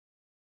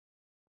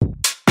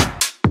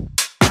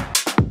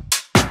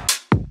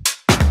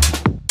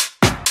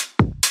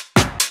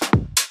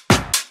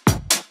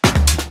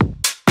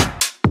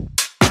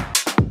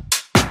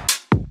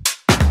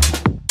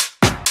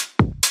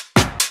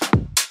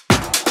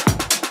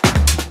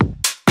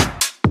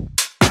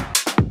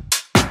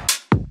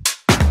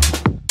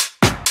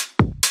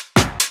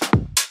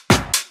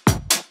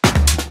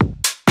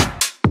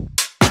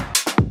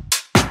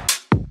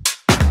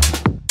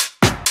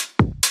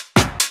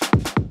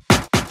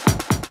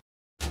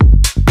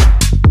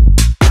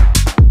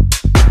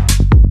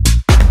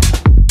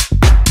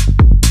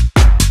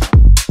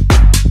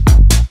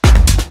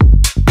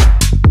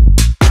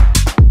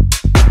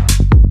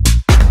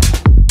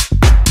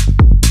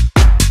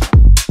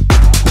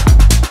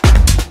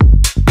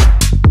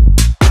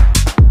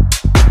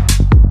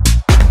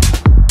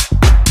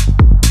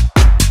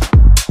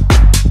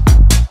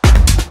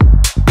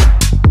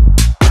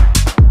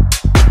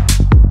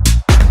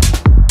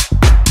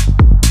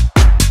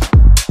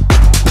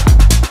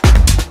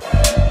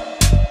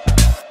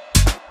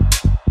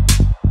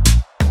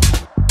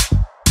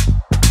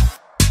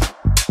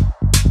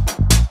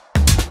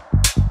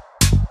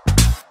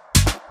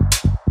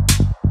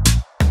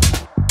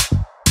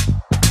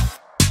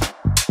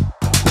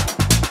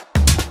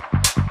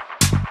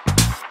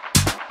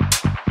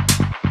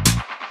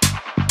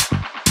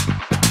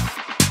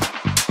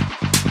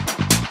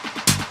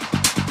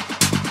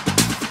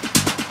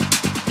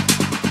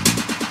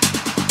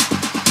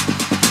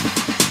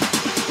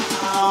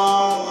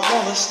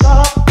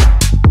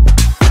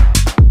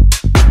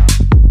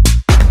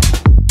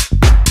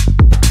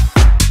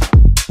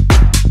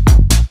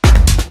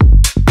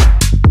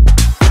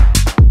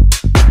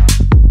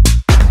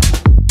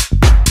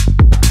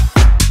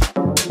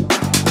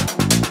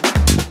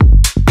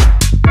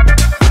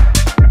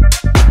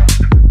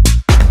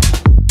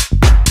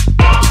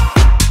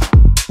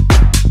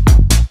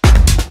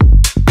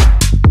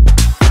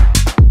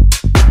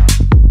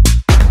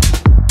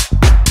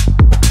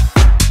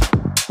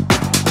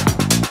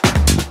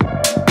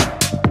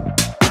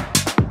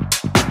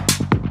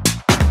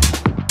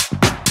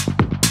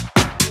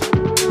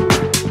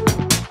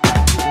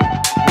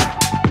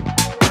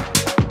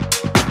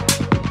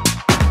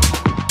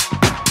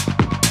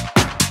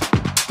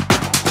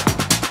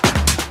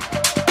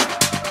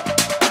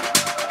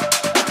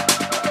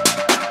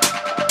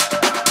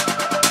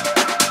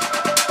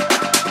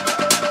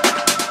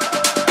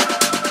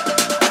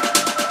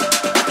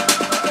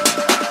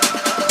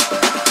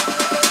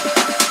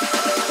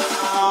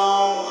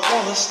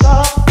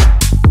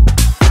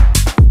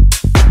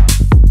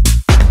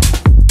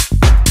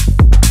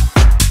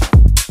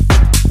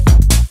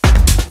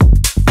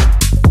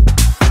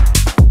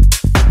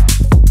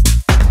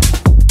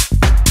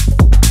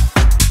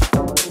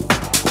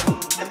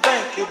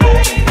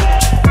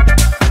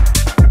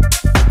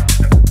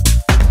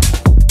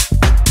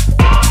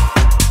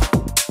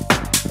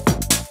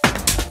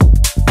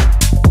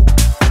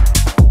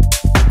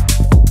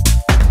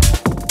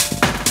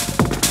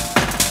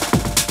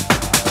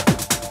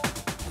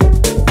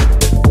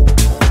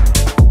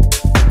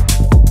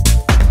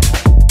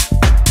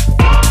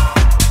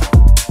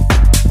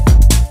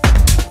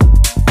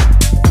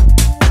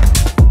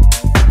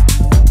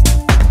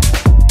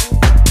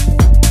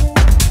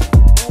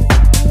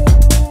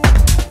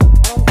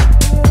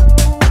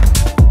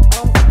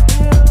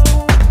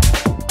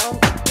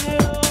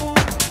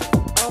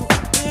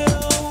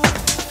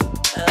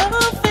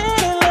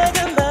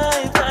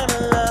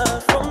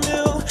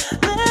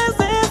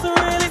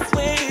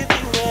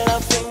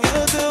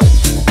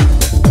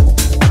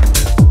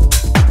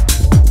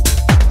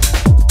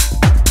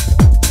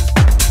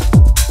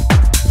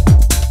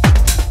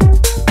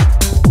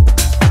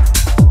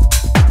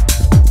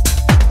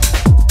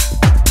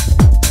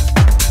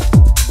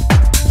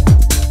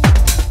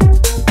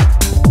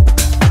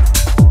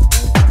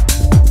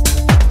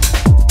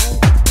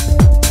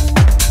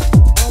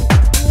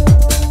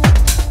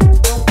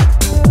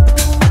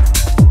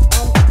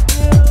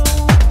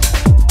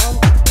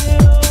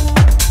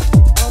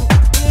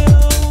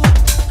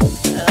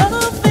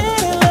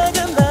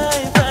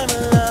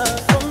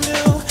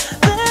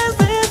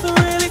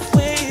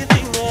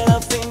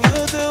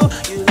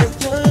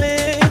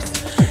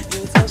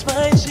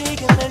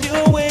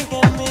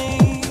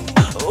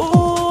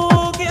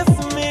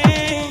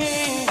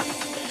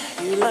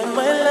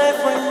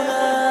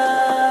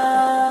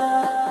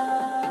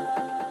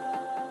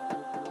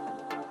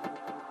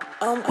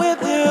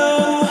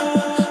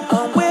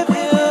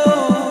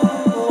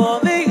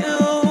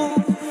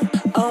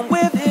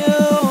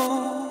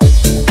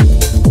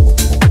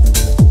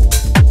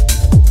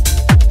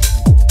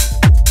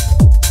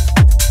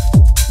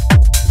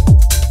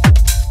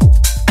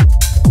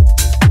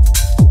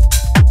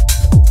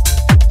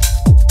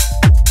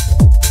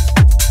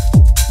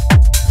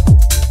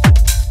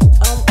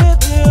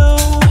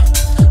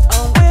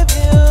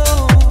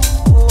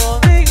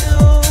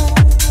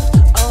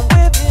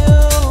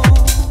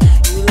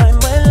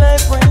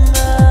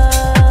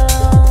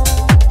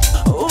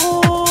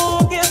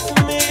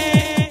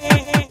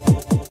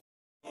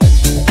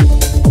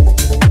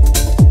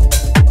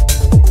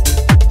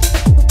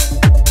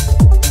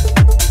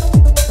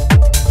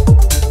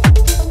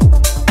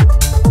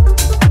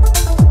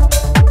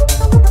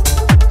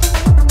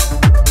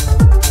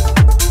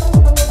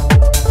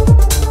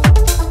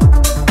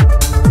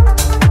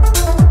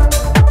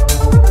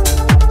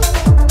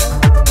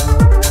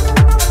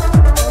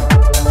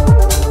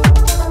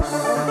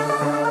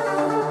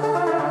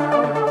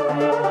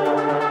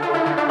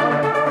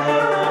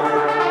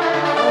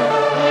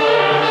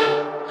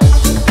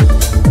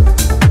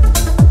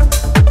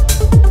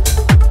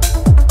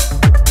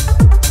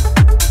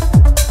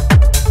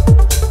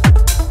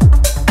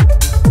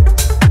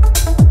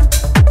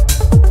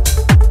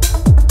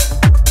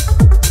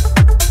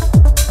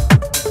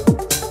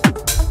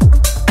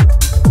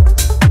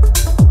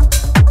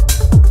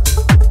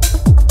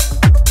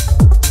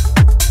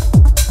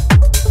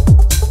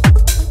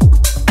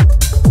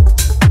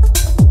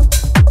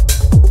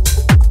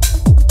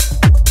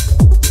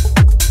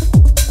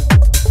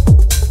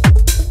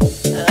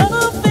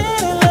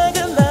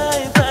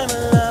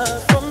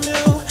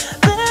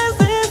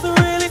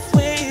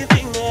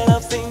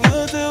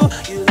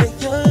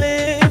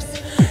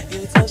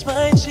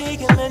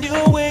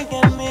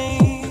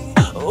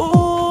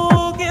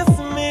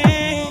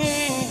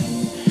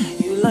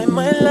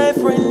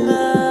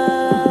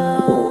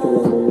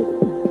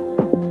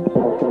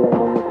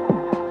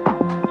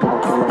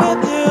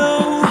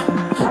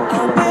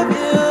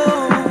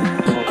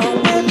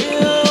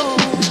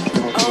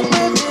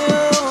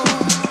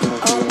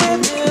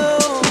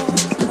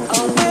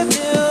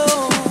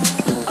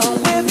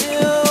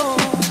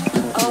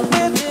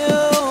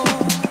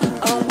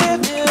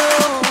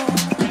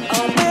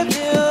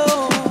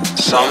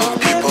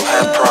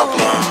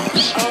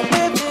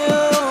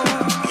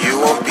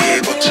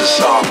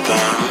solve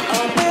them.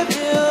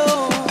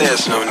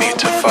 There's no need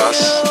to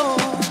fuss.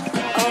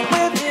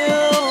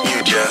 You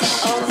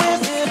just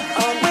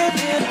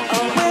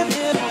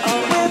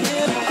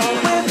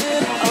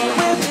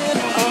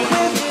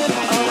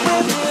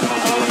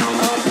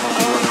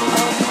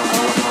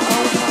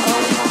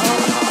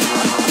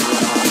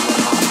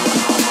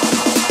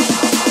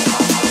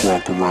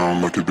walk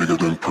around like you're bigger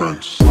than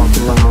Prince. Walk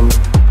around,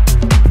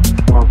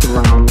 walk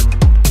around,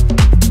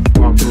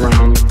 walk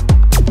around.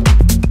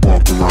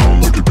 Walk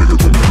around like you're bigger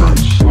than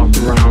Prince. Walk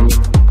around,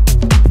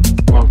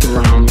 walk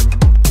around,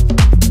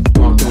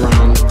 walk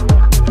around.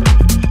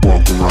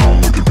 Walk around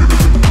like you're bigger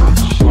than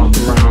Prince. Walk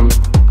around,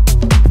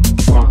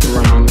 walk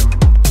around,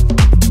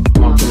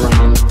 walk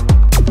around.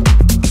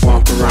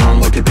 walk around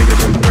like you're bigger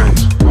than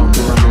Prince. Walk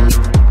around,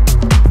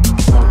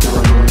 walk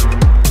around,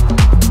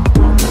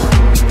 walk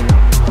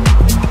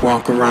around.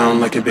 Walk around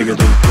like you're bigger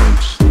than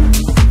Prince.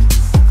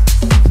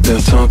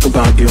 They'll talk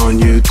about you on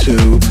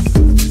YouTube.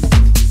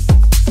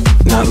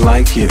 Not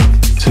like you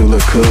to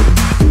look cool.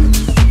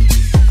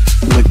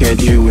 Look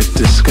at you with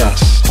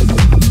disgust.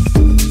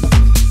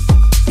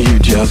 You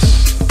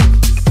just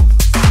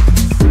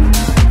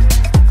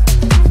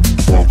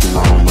walk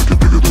around like you're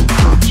bigger than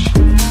Prince.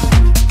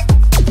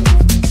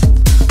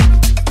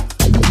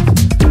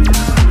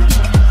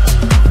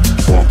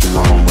 Walk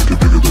around like you're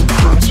bigger than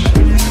Prince.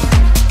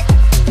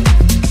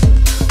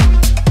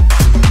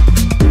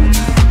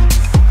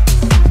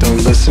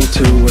 don't listen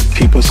to what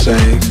people say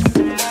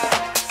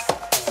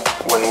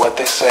when what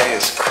they say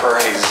is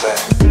crazy.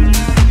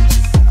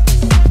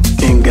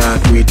 In God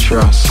we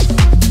trust.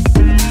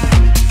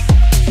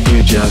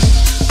 You just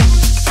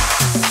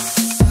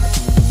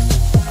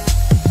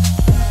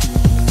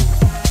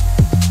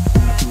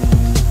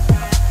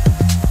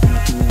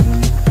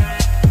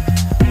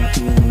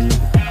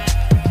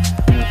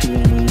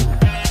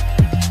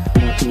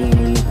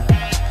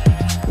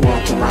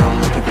walk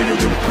around like you're bigger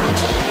than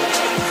Prince.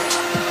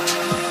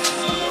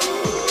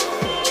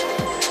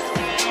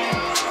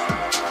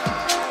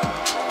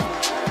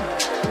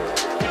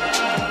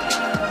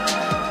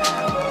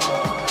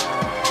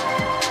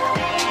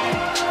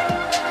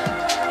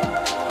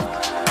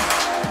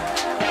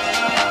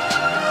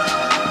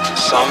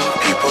 Some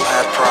people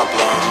have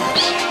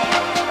problems.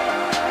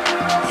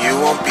 You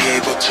won't be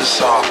able to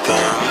solve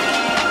them.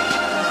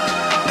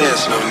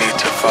 There's no need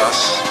to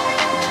fuss.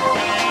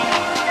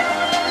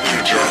 You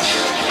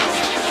just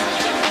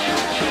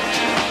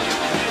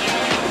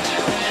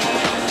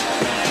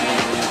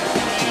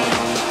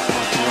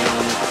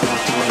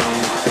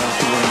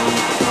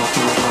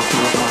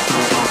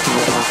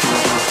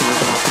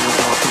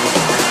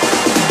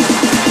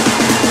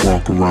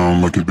Walk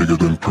around like you're bigger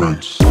than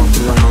Prince. Walk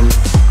around,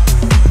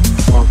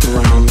 walk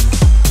around,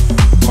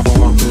 walk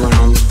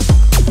around,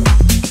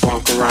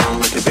 walk around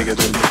like you're bigger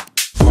than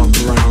walk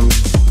around,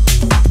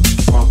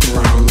 walk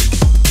around,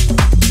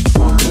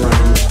 walk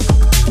around,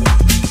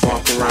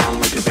 walk around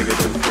like you're bigger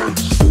than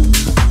Prince.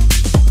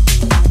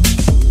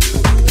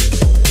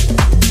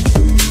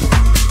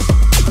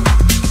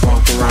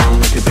 Walk around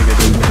like you're bigger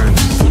than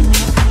Prince.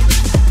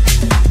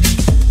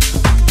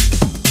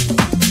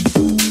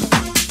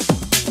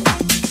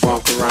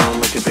 Walk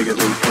around like you're bigger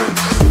than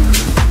Prince.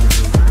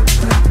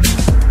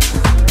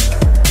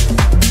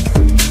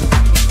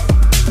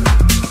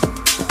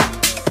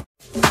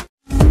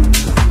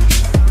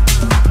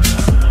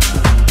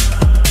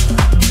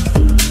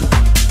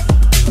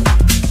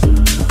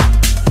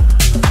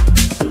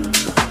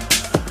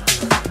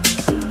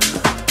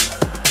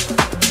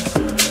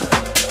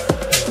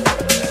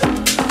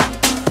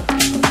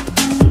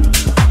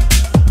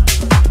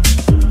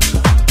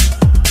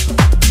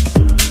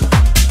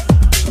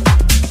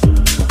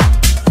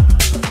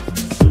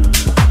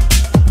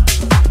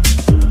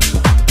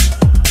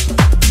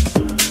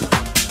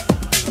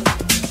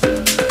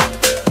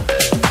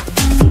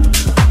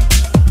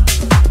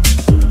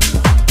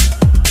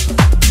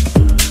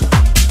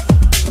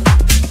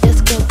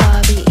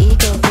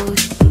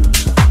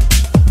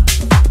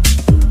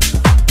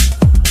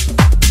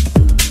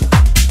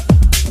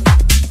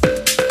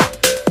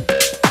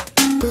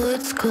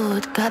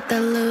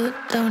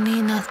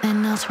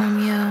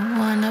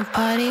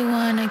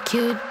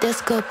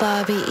 Disco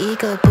Bobby,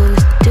 ego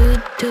boost,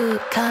 dude,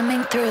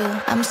 coming through.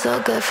 I'm so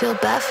good, feel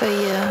bad for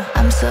you.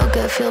 I'm so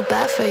good, feel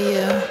bad for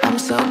you. I'm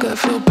so good,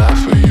 feel bad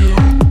for you.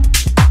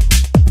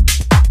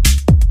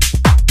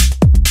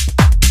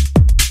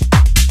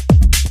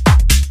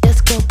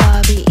 Disco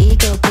Bobby,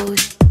 ego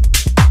boost.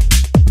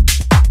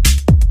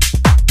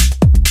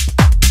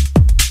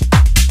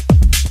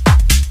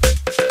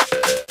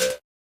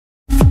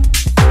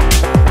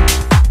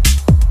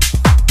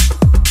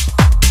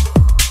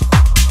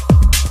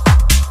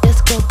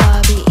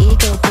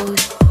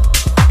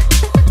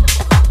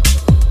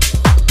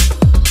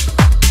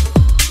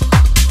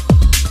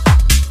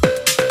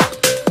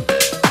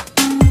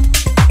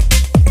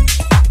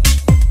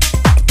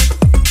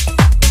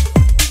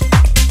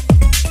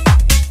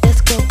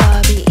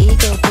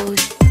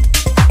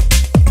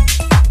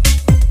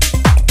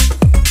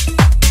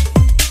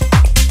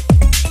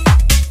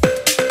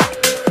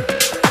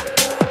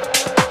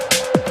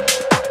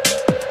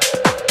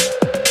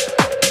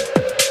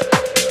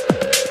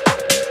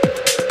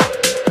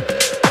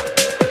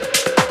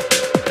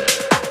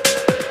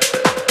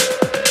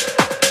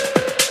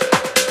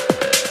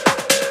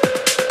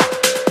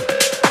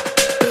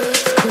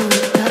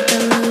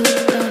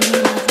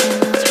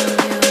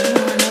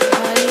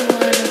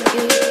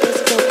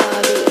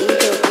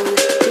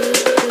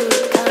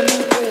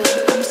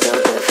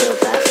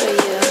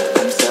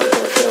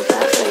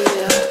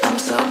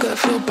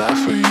 feel bad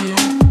for you.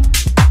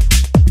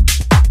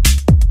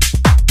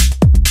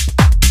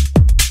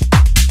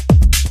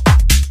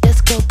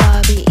 Disco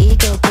Barbie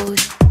ego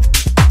boost.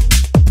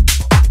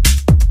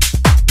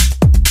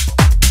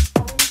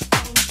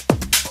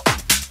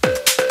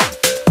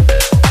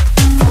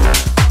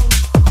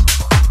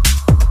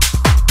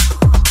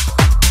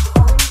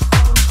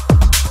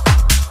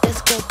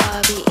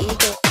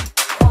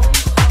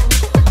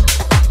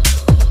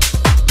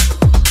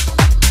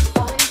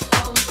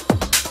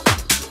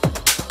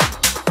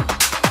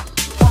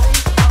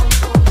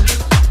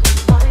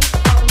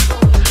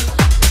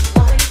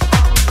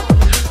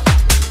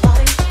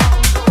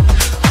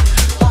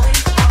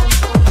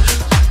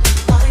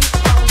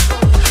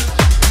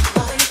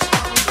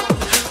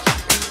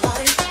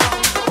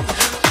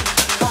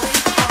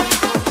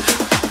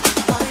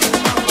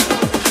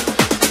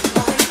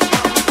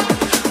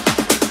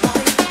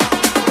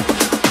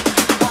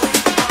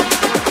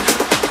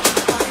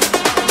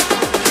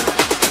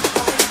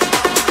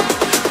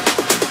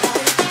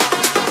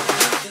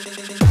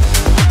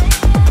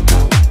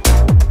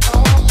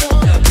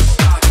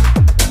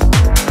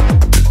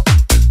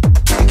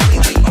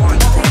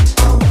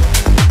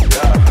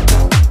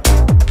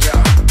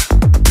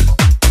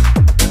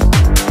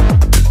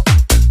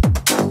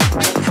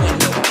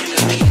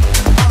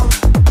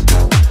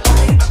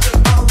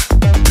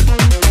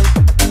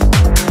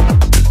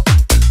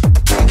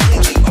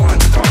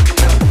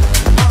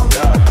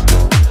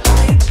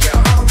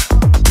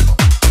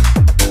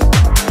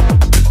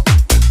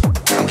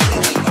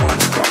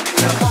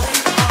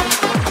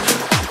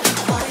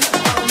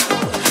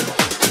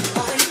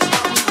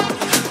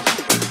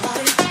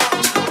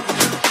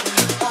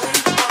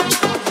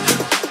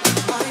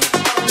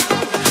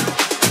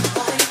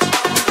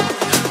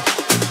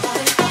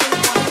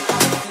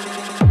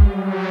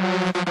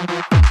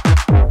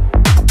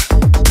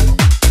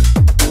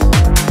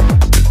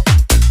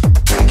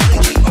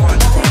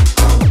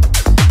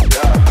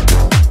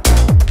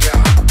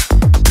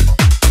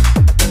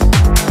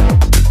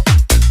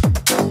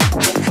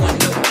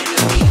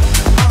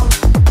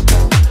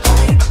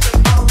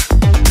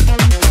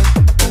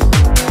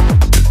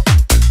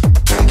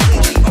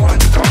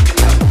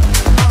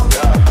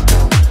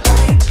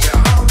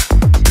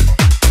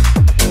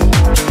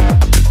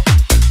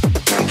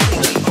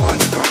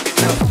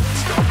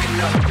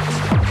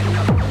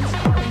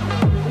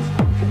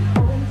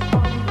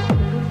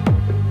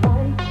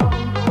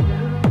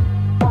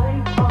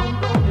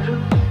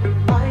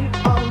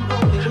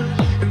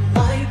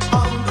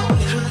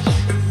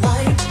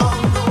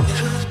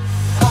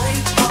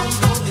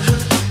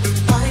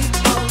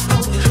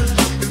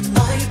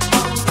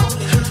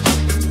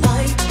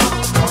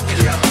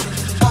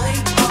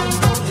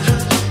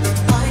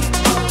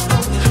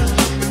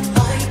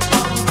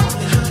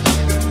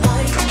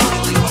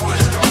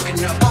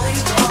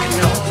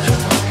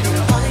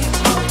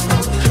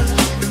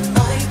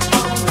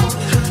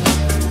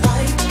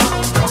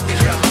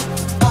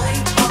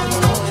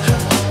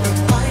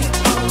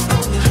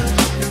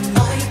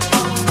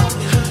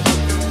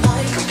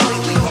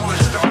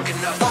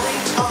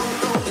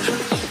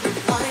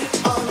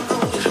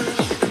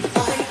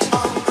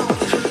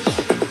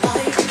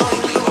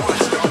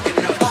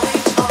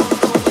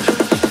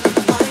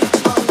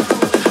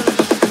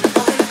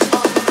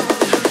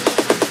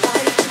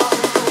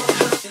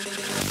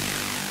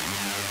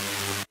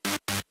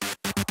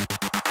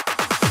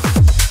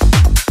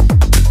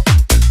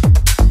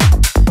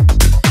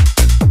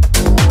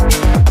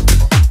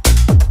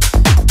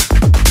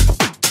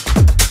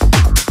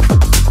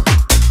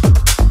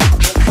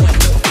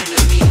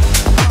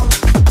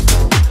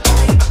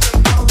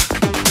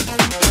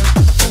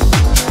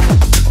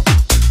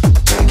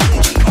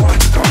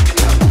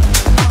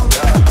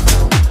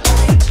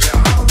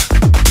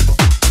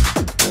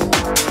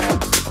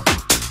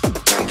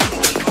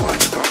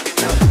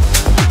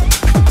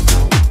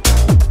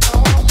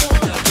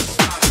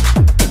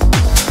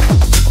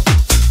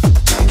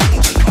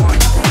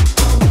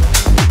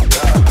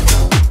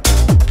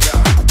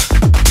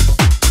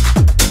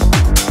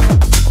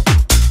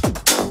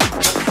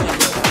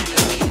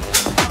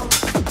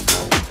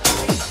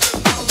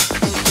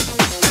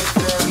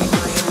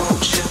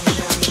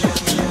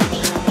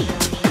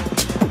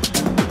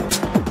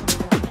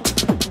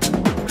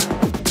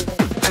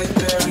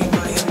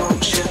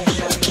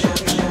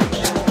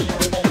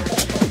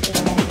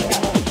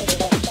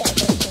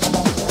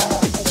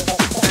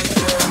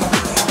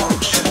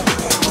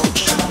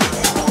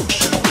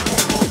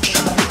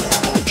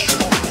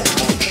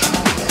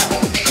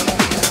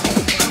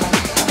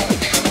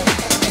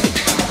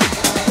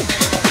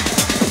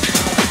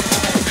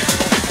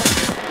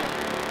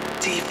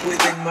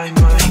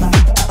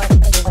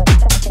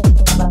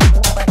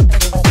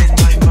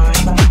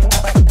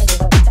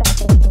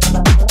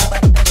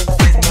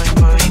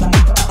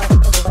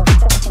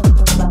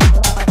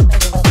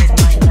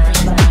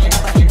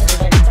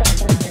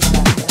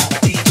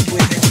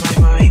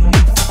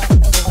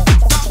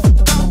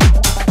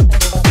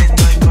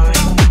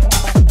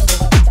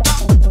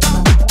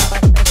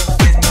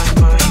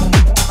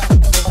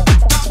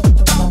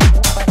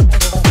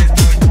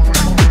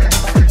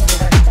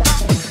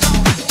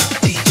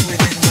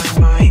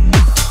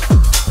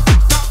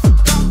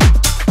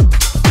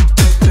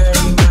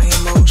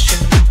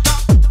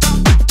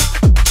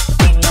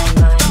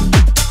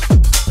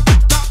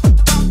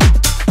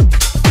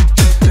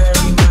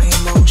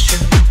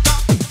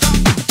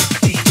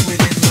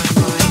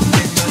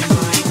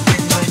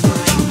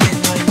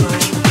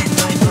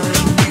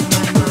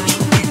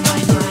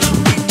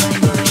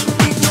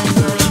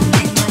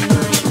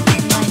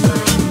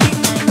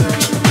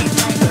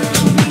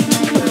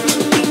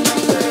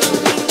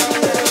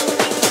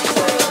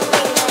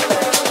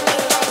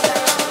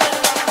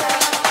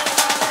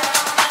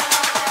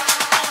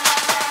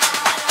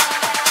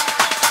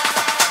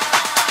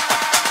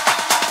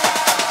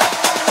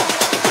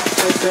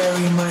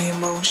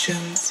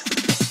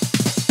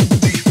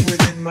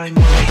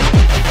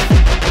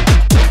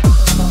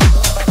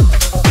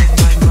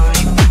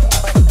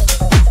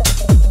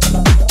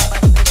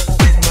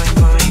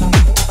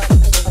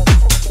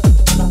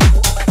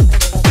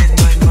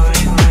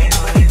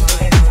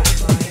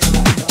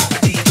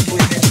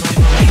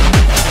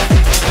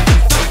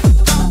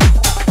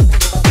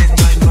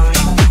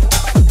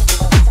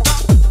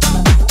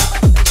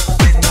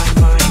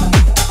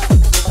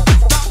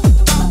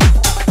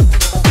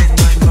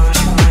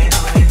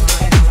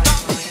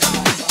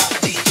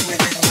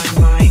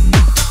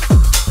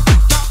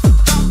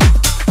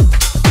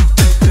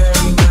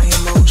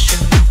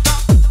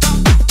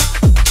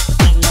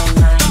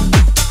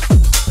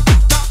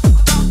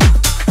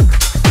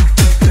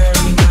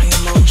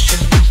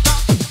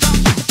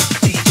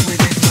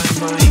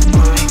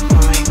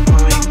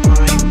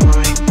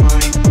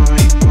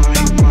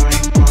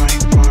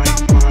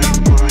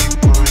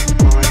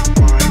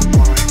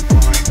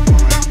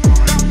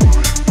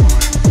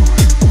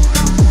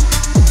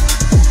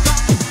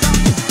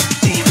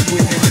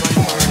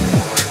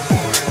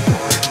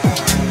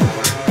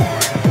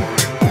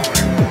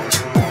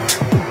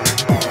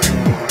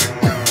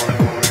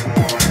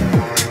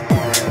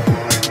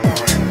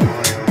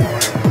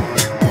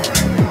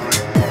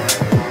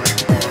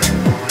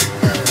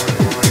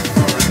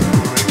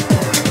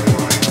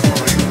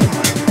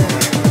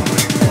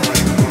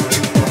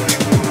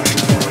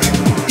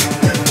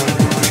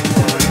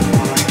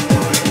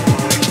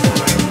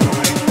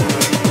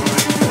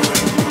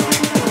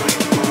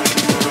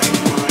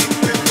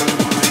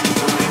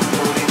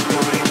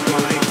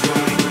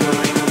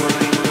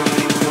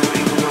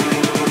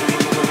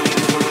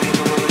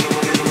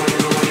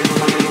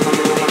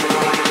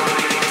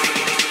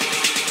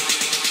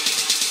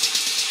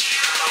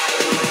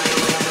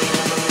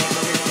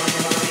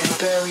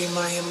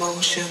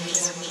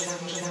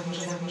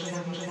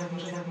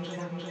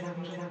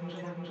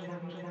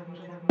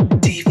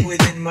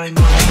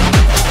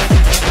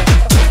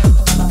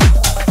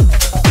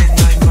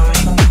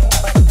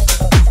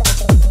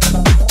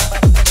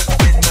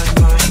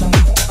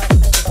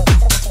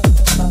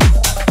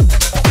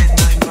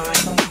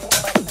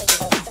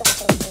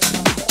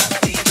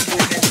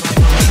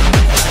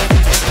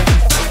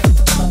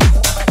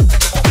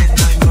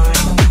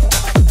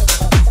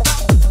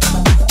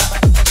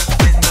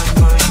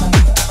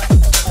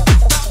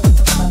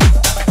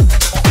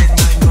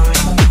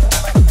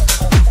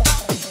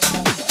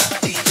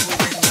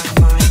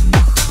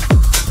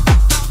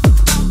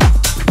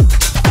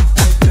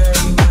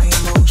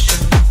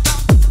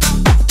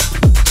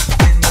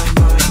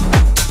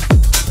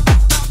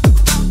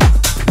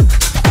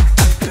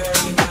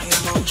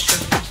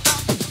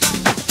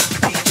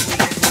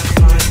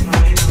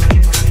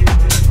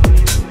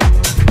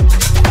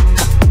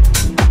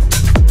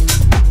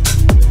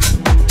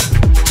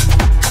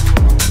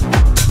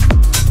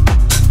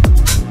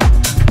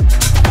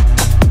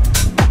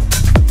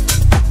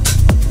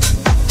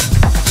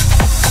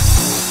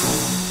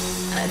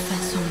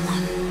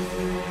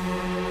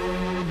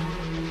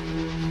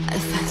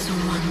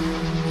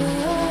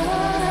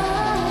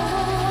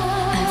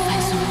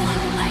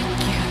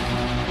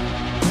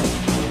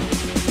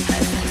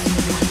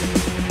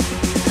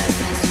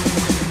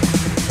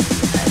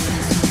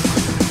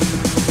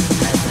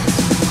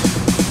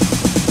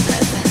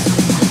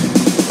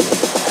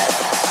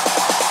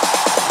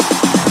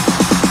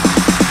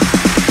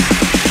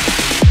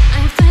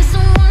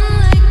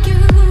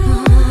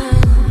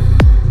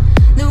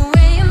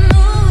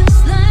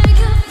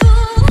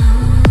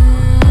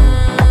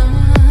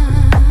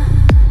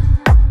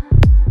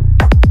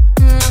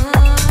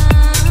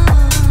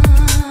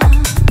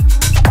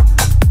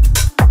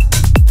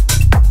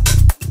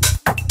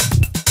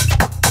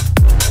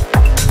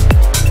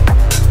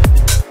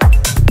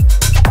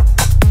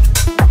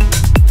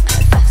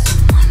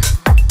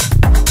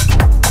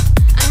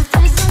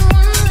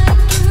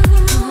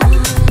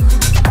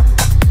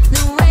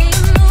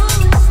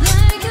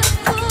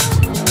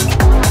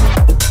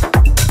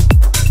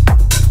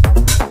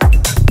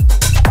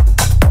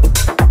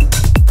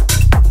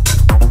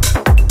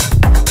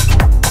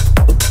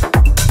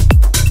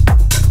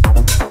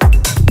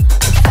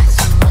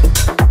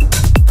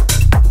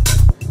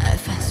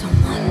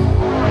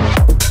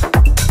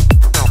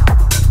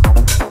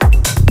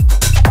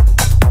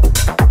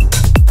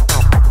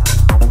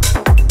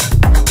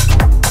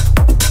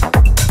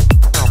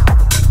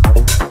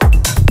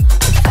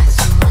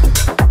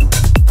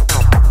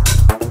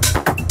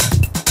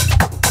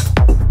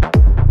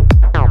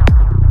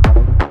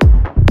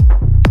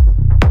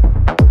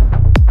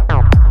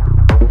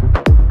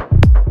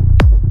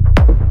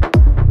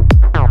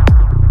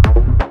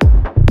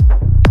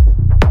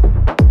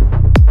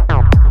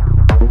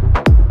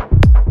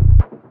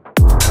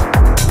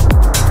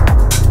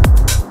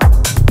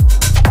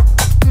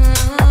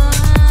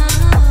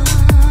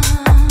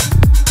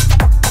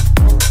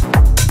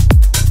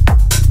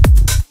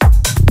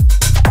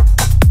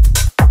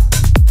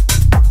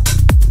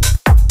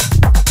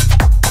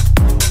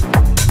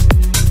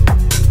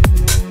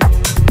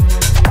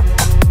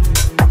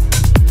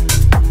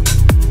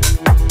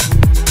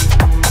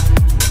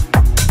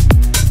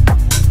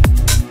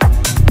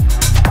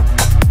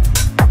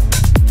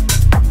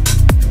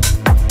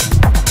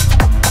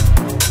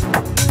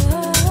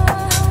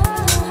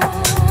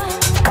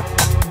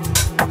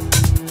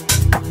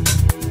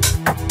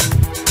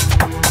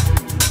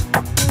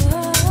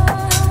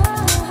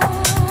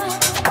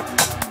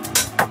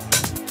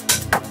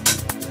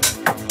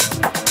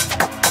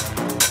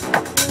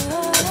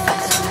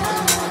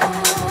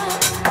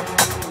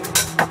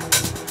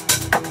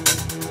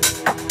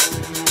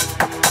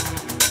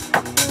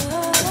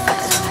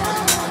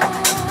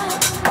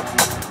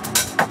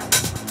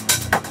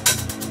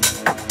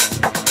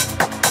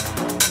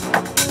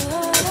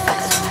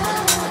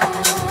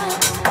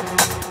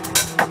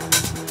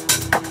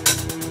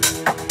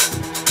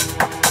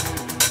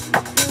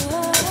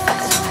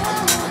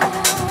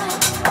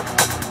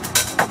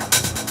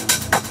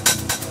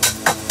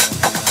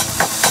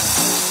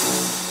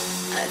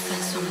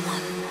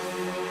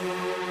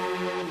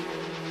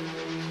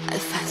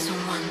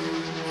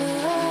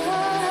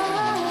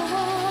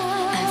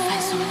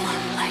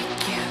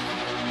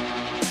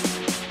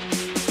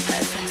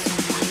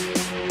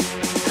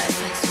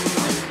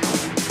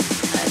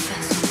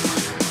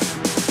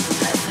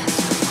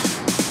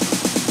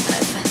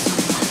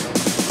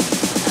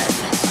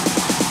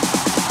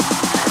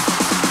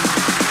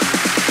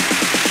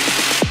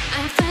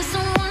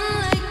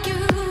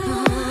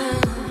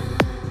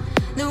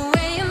 The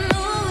way you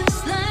move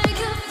is like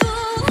a fool.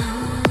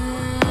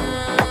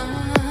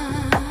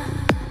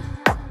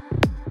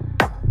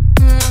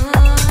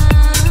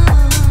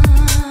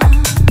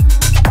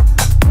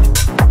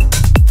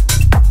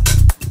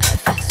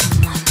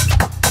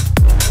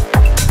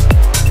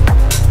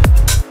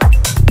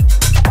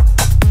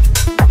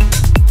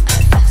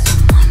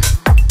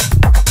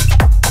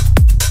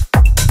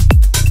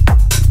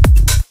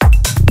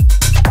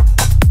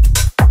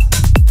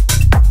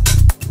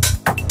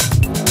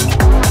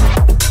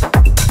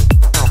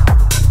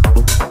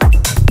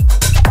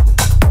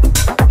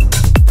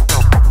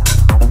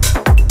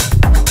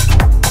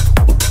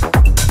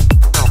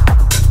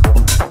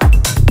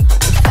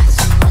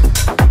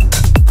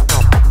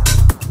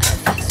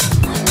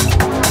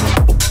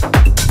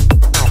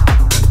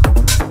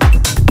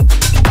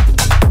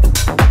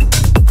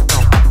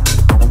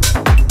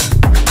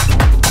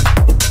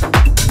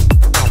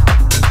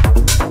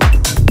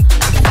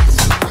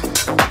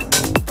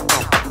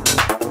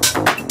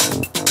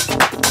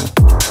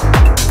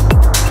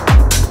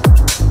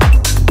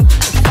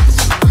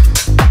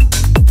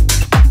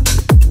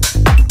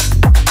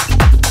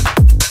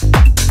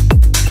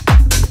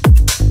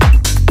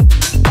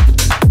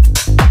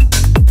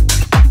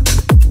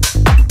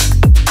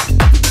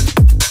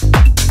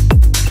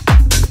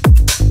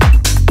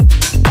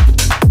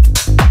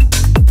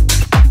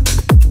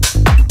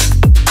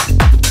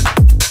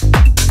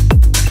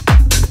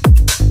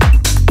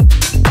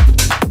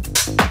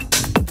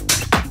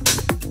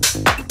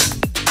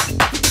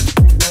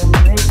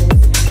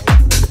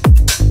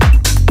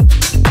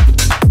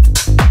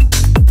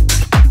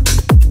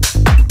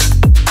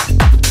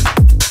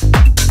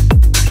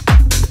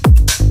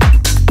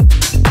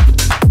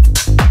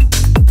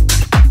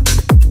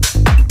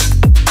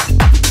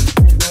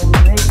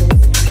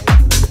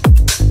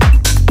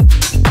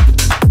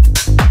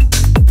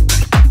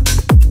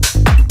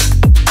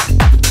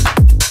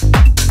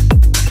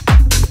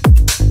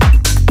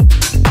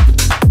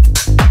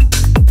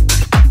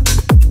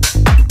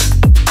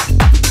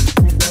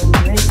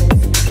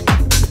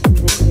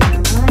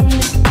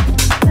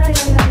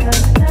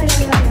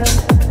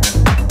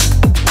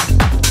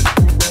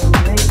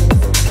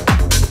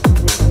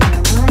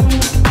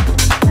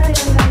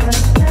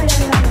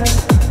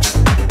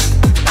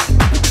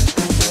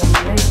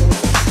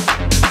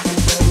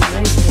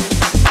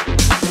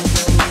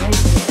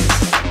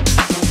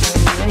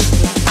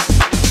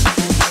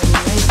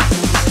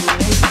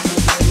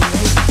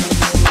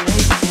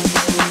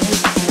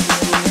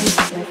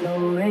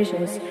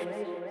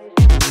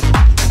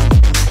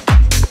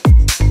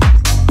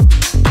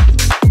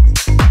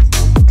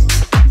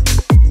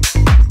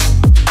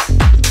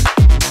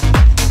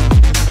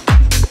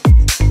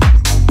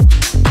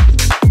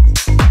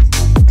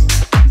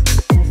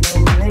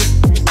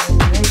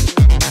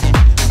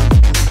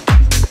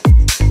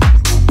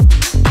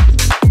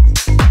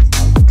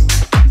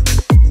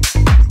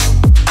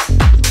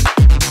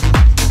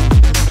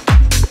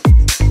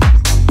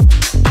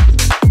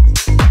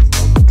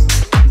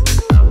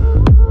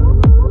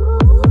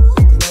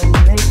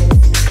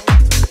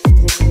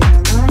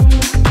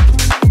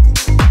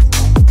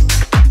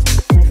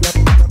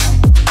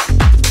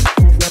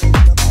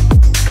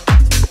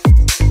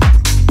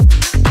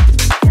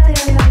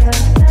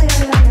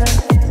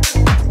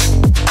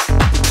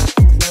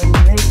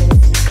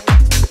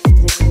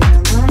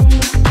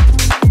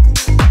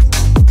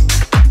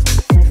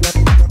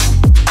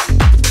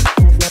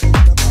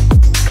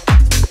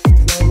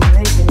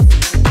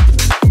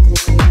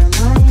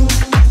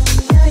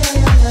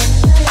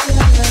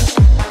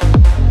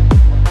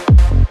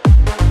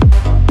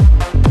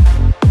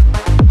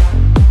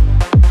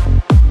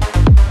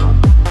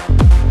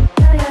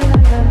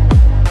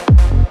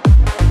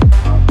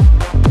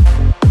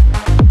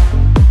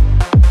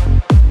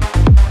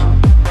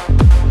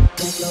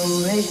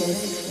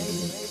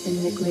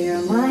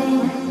 clear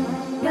mind.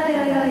 Yeah,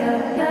 yeah, yeah, yeah,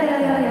 yeah, yeah,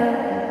 yeah, yeah.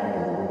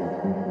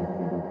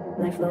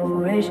 Life flow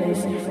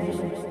races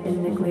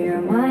in the clear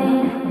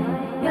mind.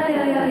 Yeah,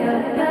 yeah, yeah,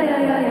 yeah, yeah,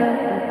 yeah, yeah, yeah.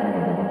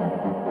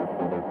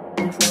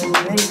 Life flow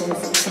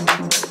races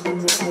in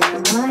the clear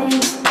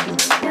mind.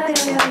 Yeah,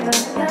 yeah, yeah, yeah,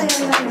 yeah,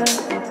 yeah, yeah, yeah.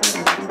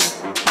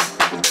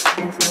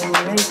 Life flow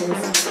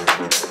races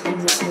in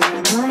the clear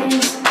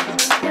mind.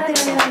 Yeah,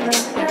 yeah, yeah,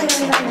 yeah, yeah,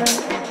 yeah, yeah,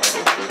 yeah.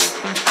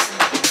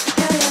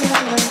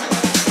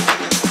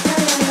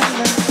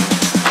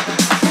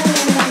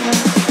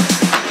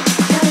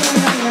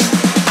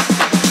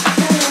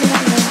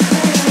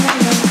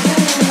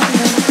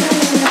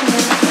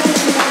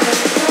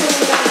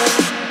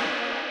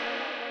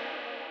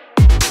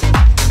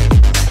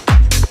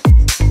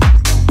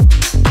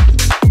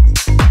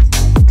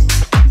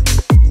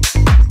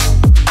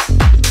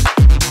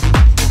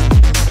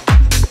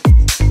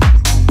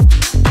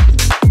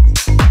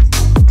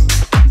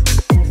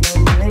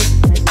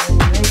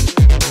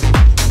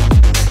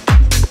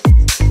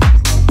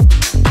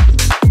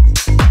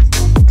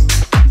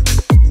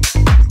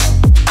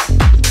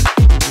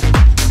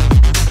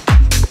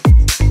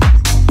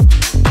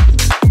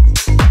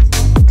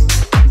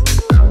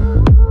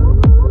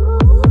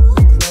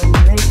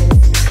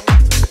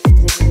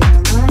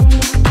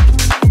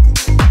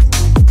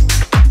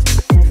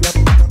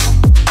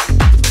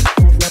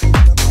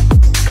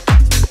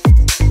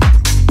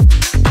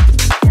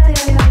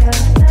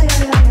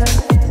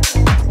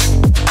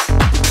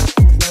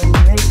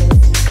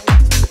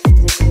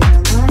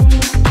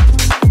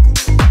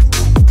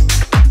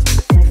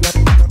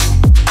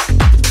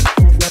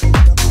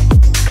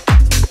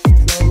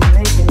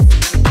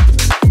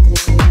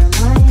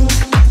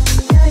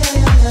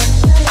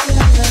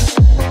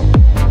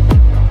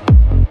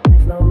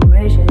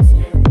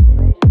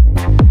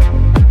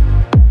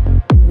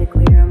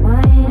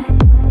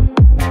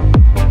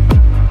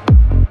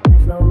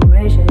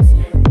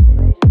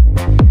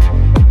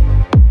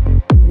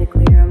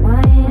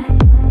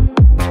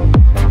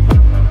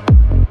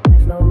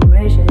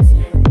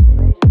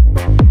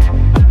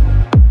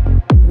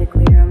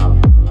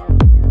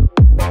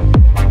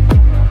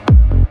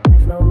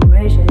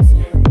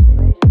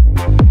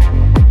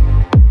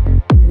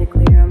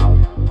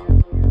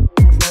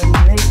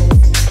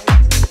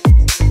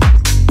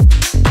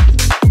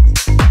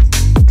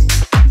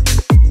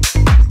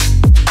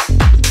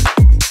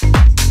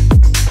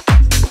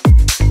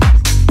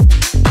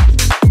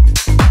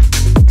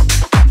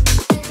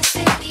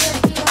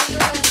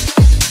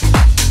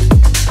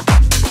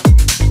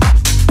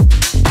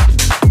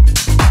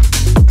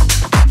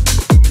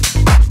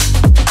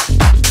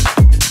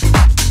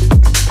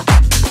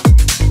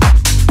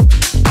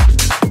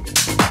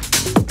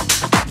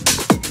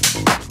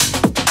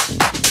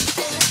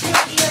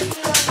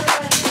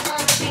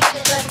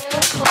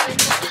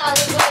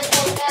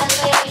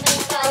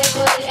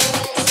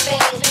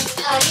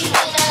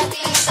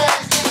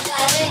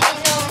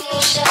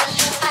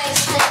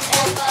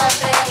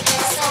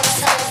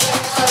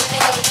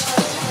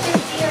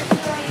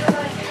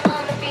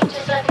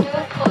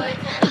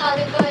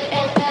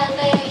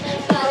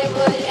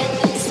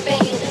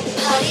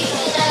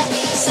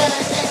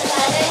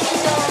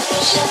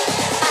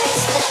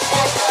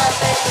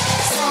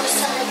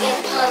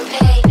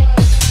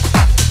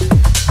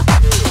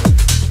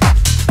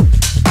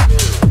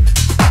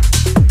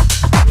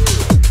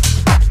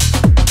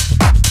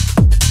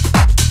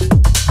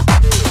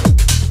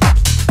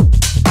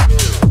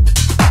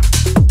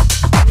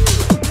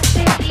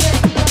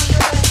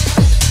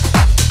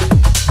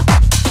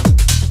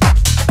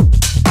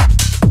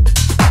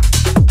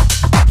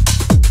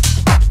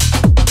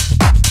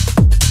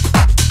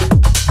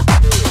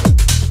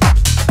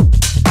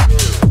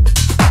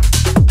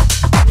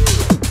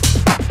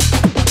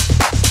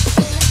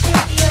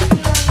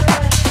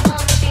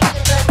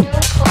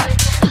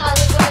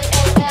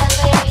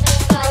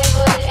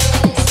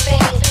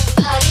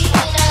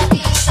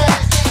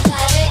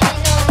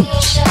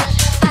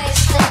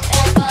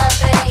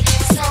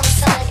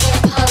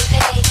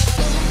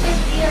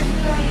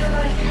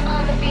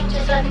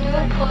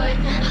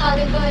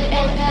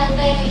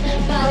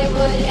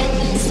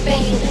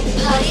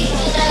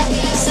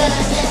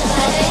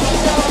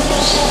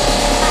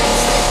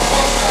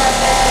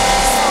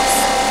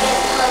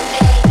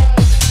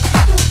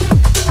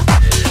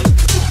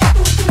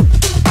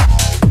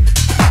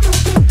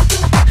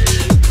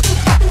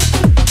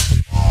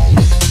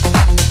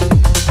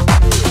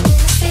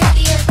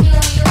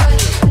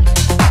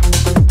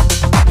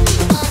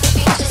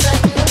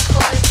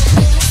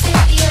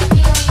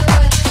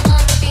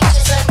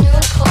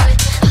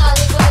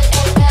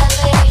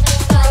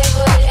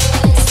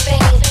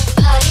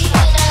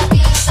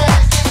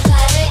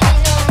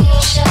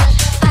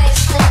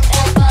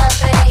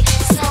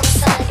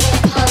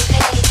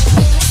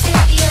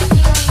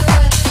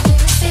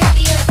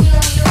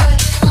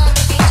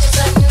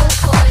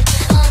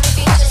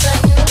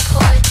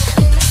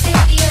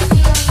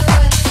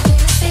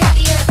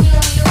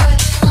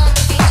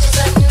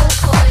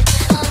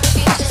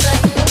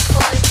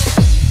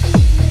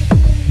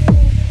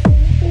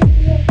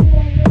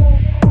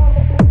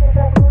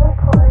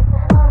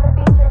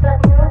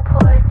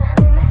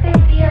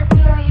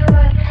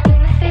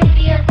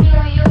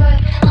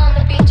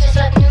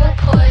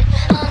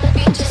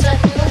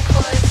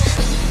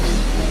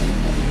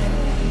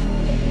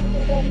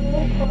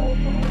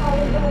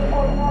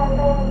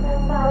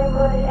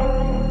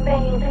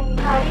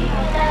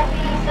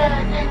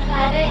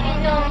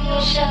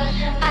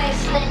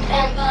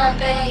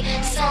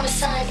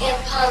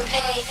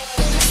 Pompeii.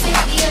 In the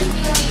city of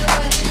New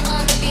York,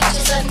 on the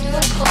beaches of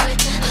Newport,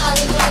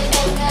 Hollywood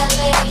and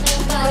LA,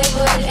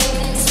 Bollywood and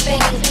in Spain.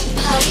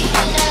 Party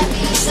in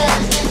Ibiza,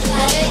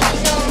 fly to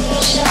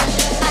Indonesia,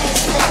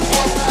 Iceland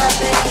and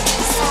Marbella,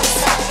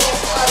 sunset in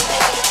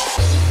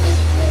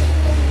Pompeii.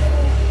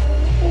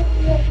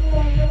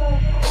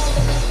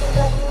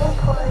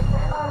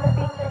 On the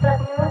beaches of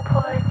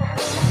Newport, in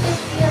the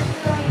city of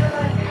New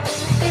York, in the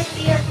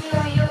city of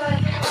New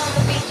York, on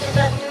the beaches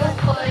of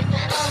Newport,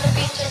 on the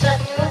beaches of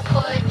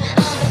Newport,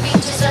 on the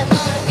beaches of,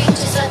 on the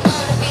beaches of,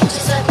 on the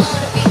beaches of, on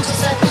the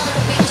beaches of, on the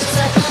beaches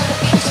of, on the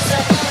beaches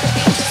of, on the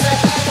beaches of,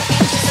 on the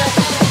beaches of,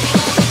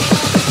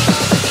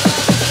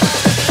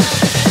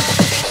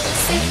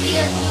 city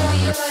of New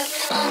York,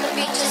 on the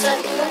beaches of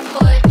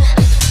Newport.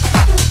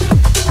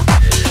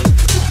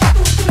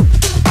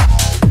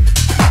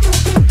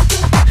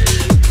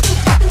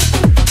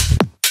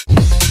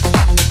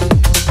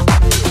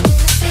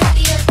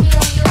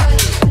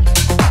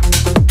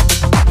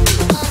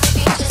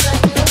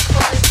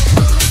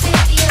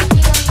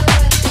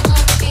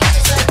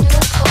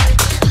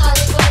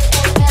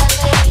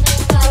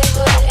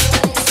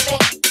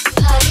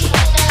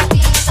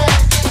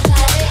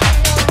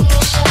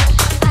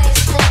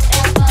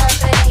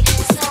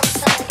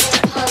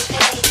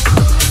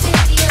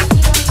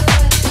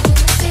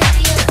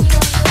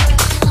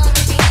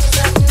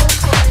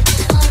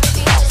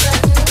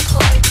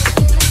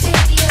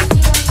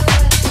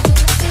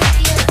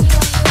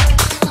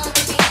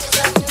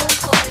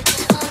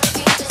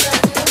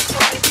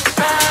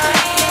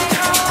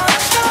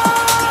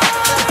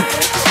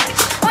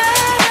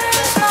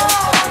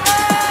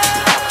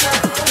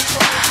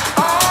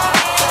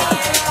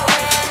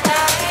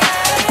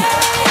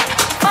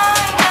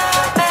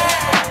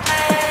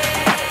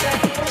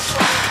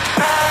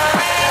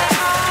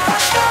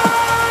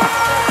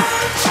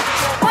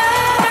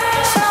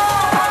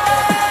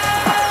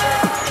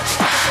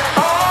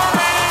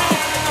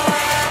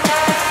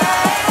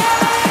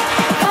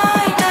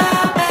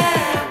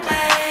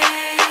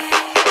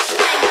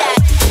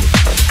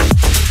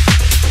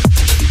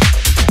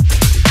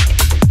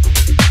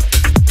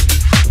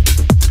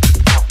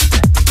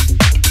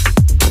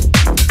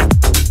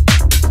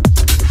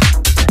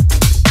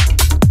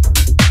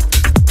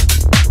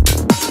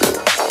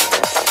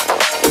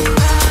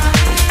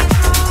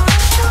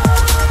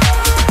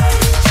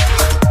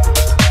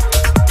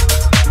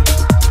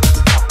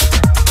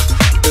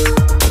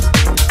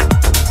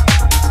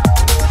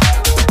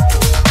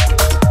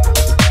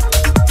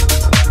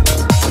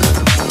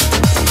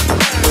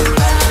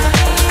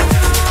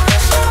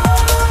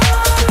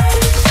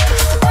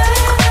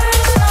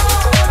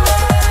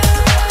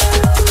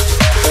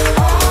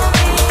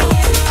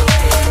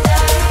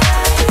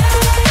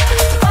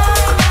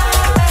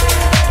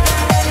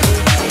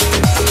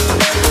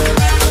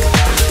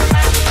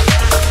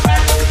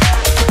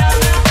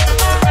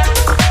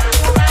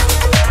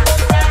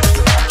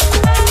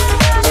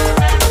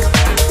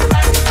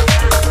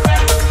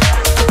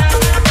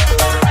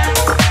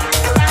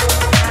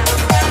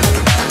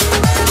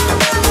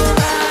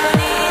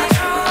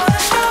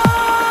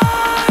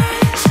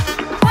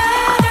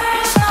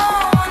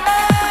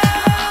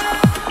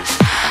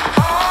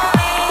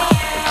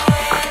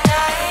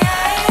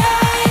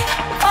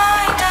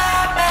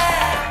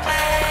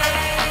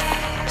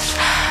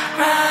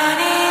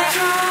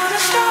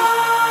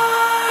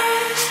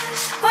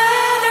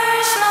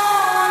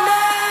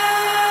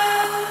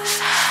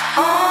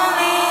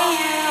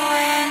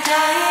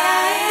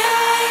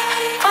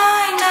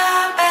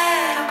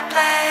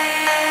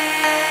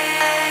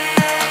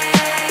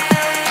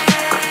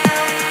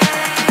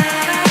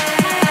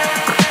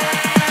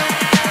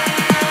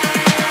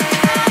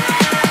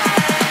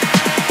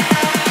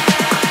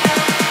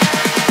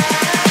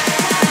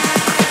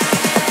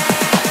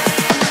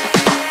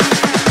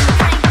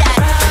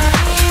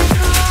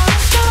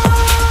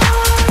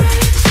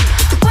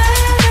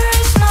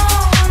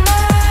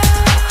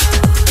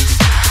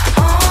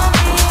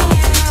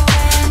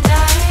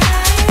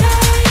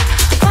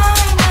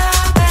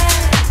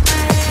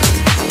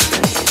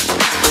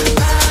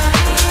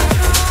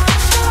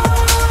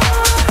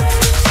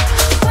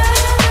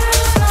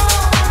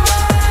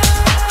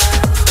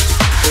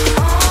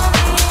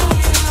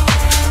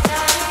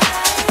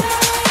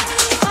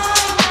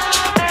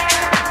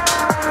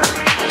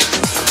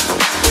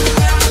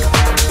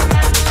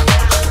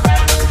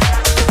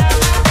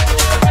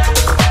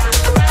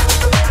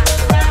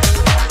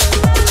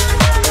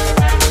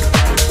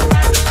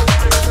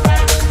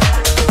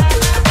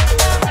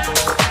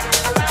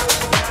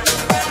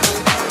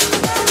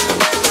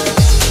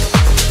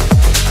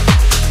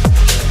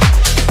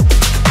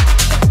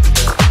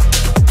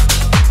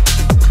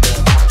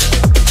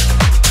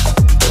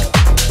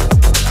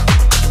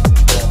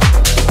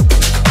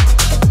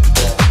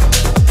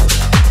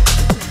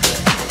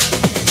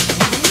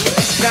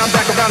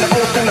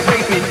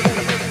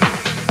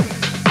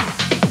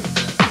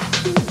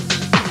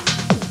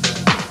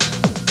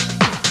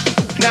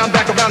 Now I'm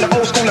back around the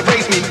old school that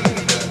raised me.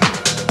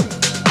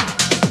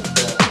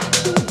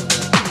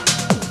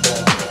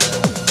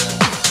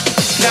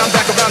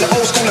 around the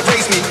old school and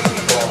raised me.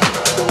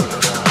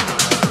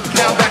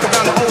 Now I'm back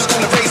around the old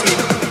school and raised me.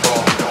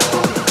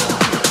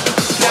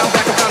 Now I'm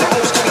back around the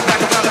old school and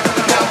back around the.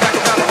 Now I'm back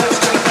around the old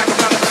school and back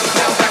around the.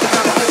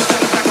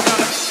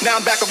 Now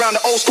I'm back around the old school and back around the. Now I'm back around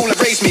the old school and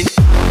raised me.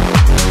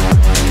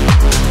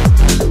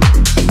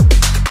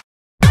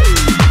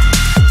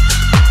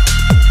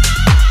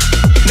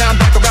 Now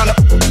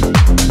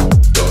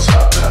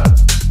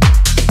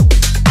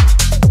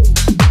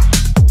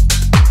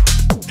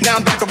I'm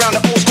back around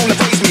the old school and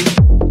raised me.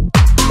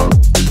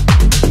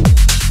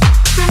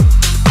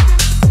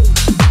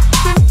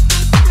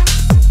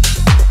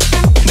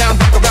 Now I'm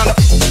back around the.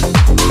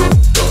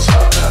 Don't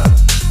stop now.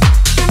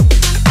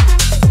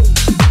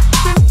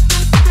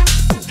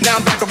 Now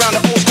I'm back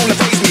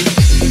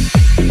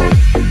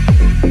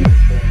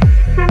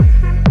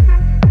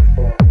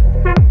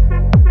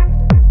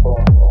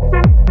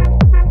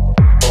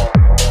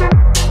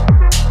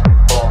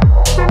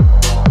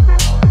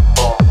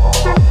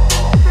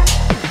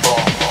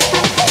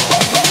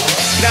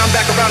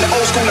around the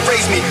old school and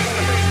raised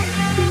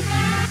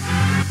me.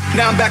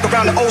 Now I'm back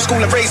around the old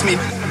school and raised me.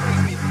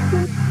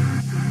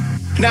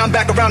 Now I'm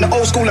back around the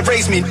old school and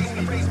raised me.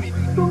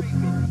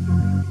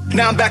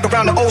 Now I'm back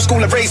around the old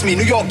school and raised me.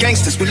 New York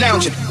gangsters, we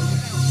lounging.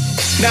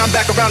 Now I'm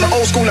back around the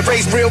old school and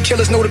raised real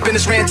killers. Know the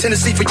business ran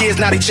Tennessee for years,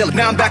 now they chillin'.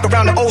 Now I'm back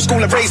around the old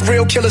school and raised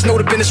real killers. Know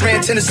the business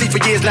ran Tennessee for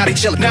years, now they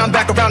chillin'. Now I'm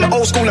back around the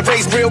old school and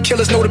raised real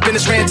killers. Know the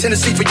business ran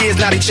Tennessee for years,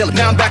 now they chillin'.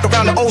 Now I'm back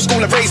around the old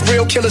school and raised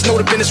real killers. Know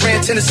the business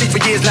ran Tennessee for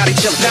years, now they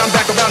chillin'. Now I'm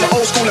back around the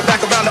old school and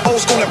back around the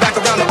old school and back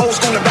around the old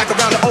school and back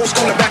around the old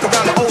school and back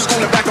around the old school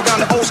and back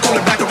around the old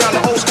school and back around the old school and back around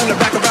the old school and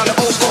back around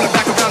the old school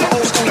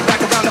and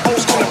back around the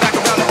old school and back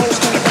around the old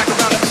school and back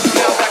around the.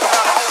 Now I'm back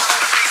around the old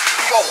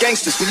school.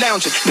 Gangsters, we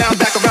lounging. Now I'm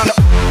back around the.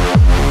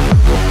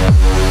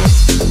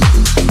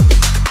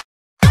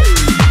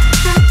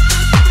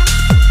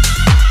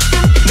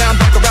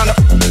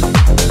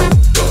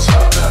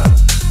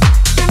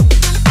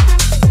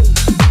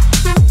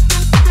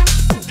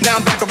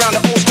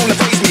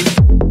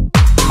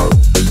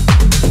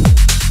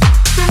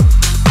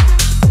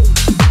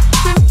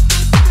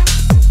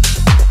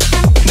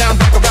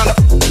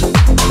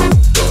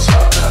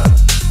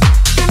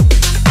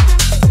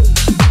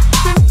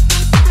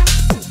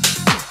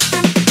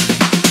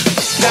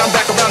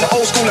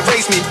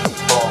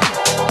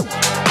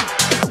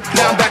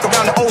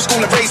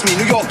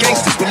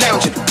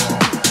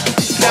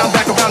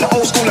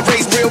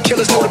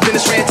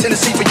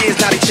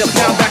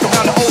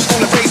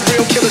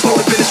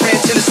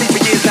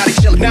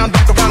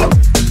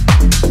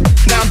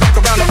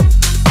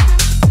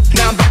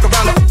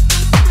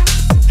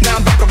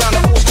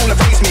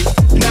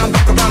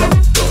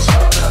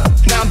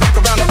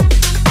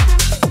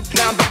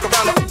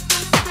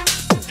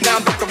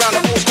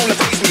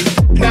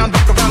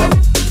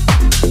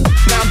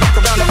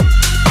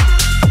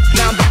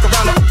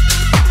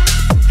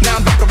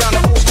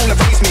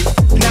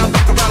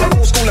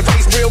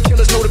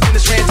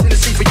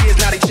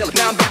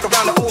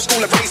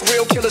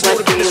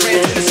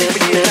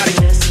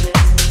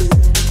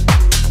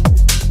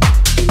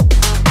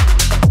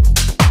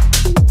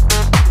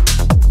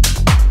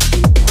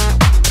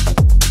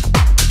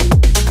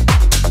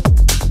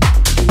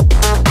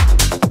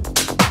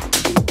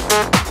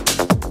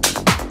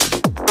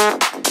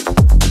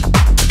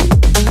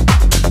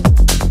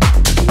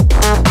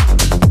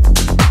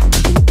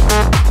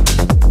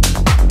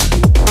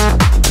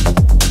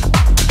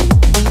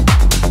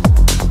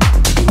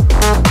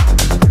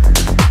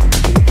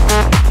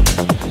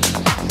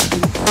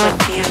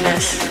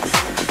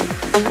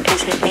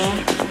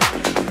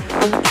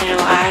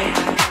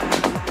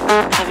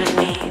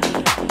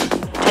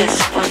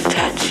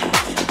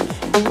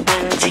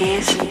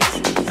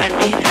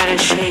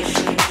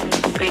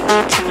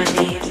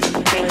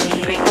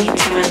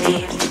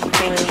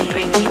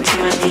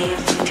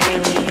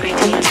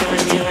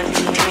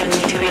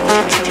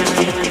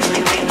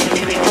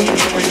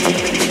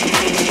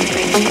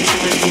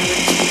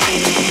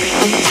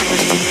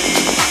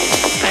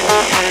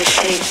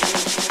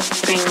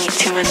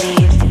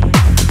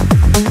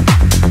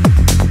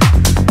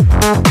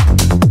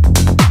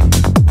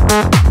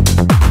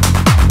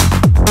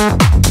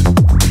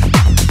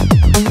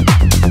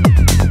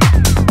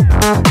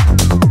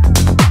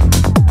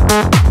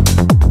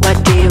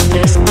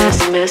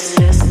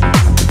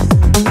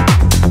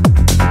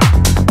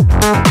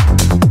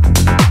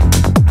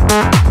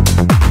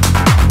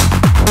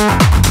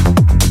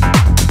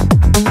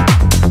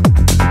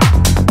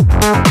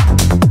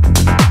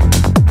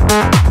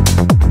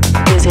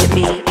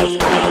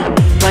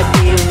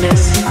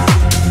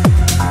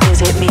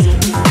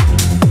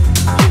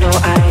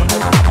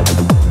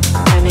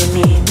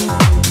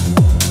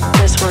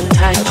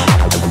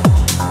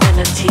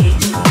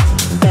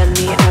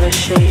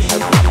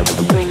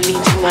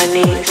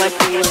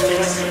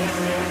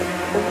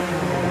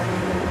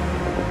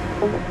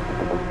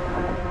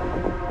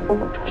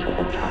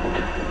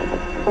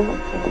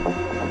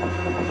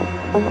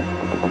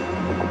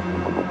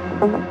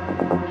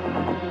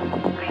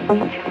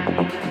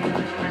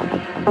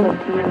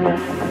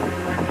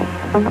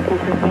 Bring me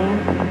to my knees.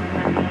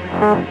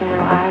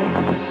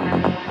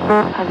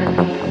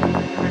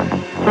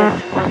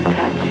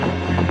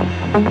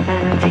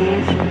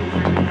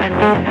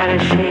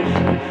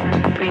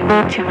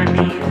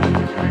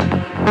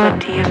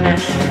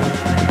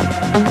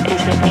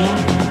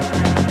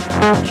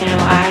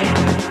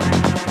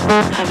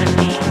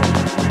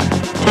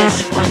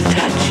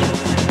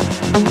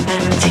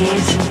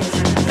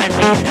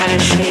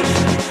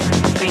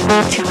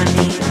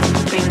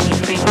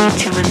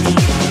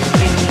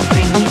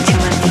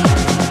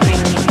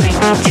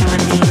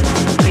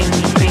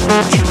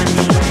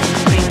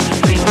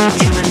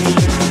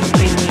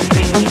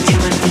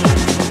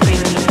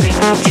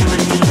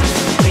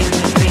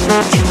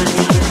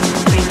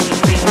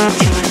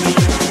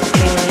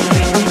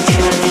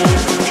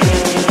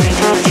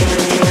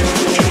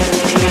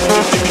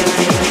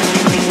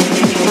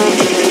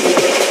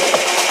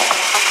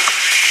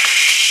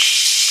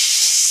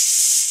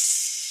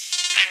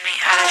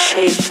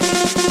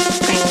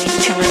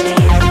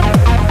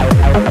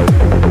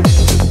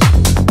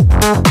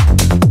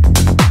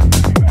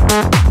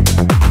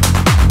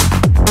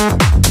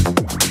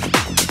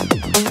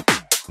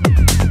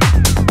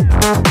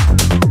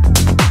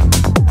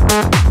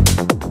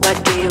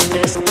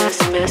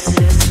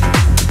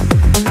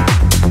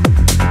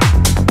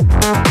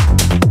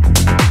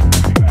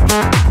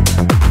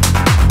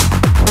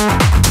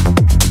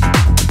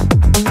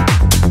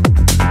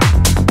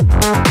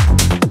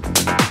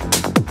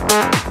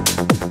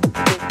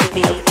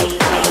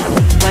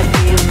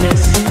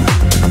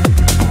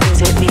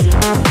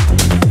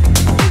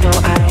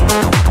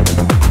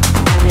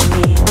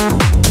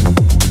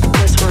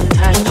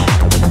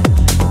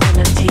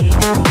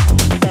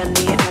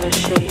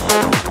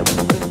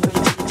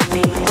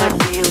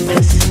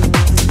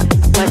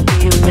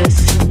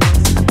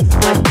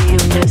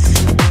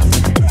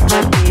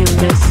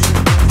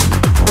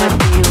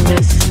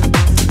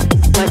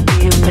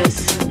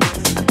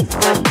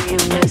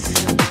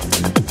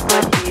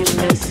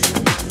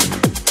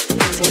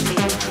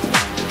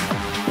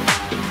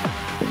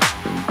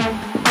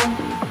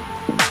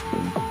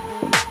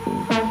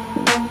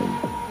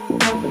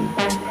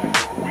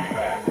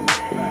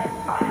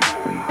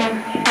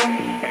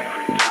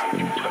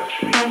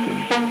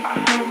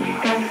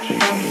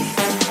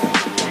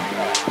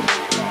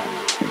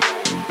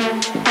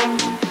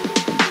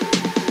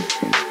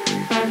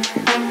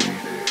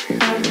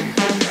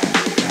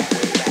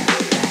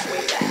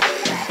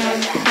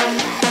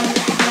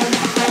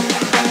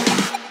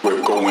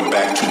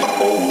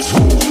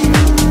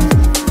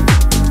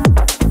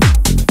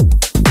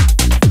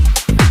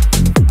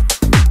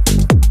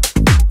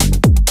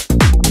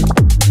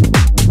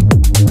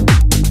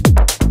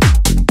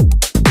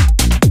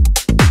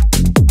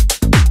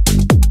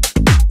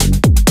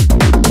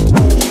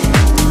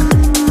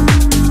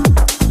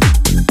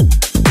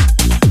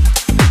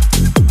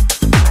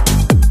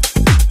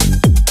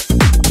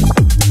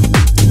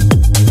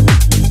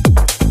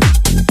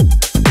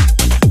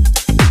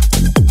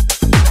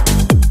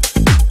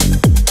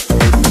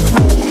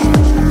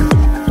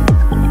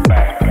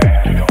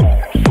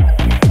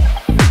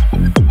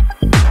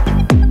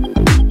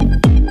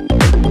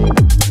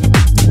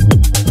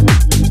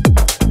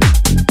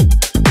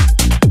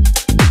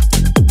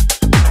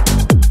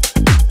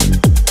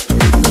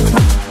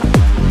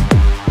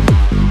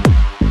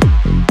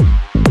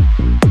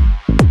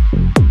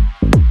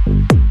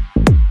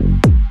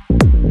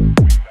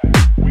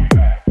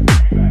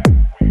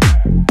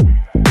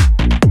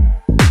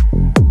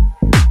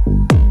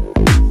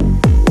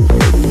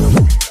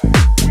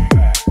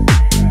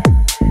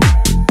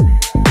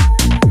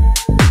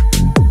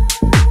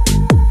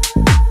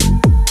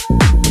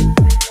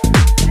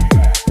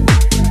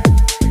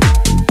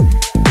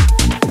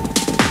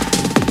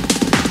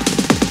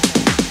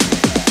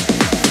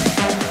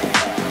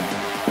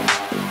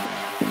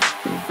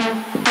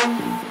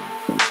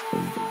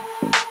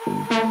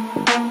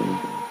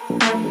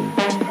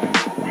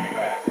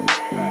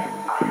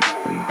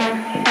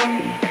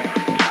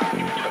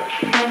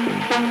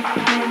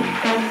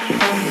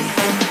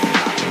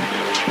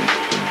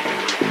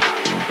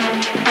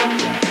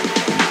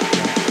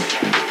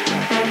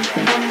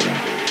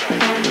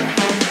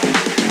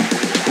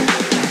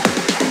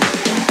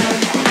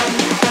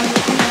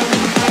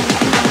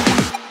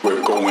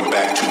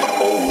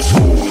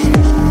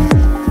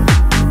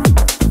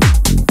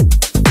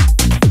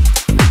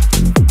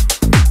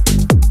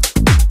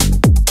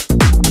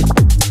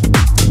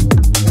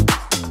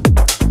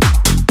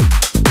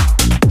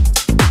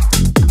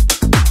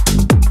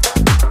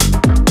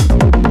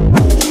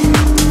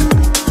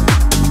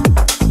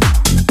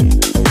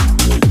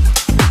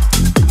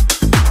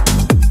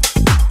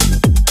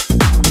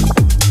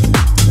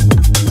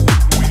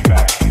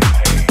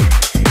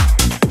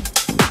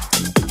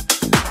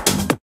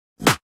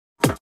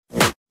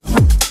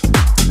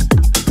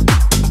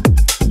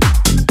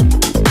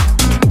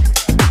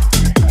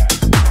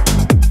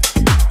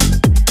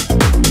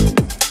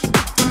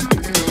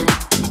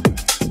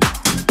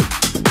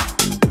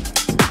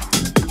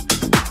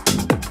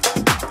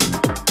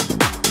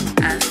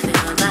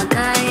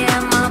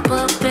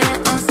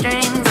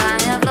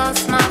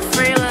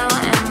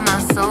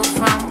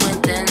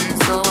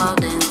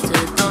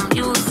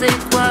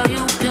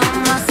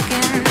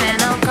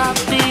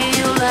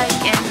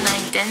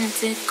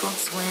 identical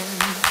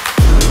twin.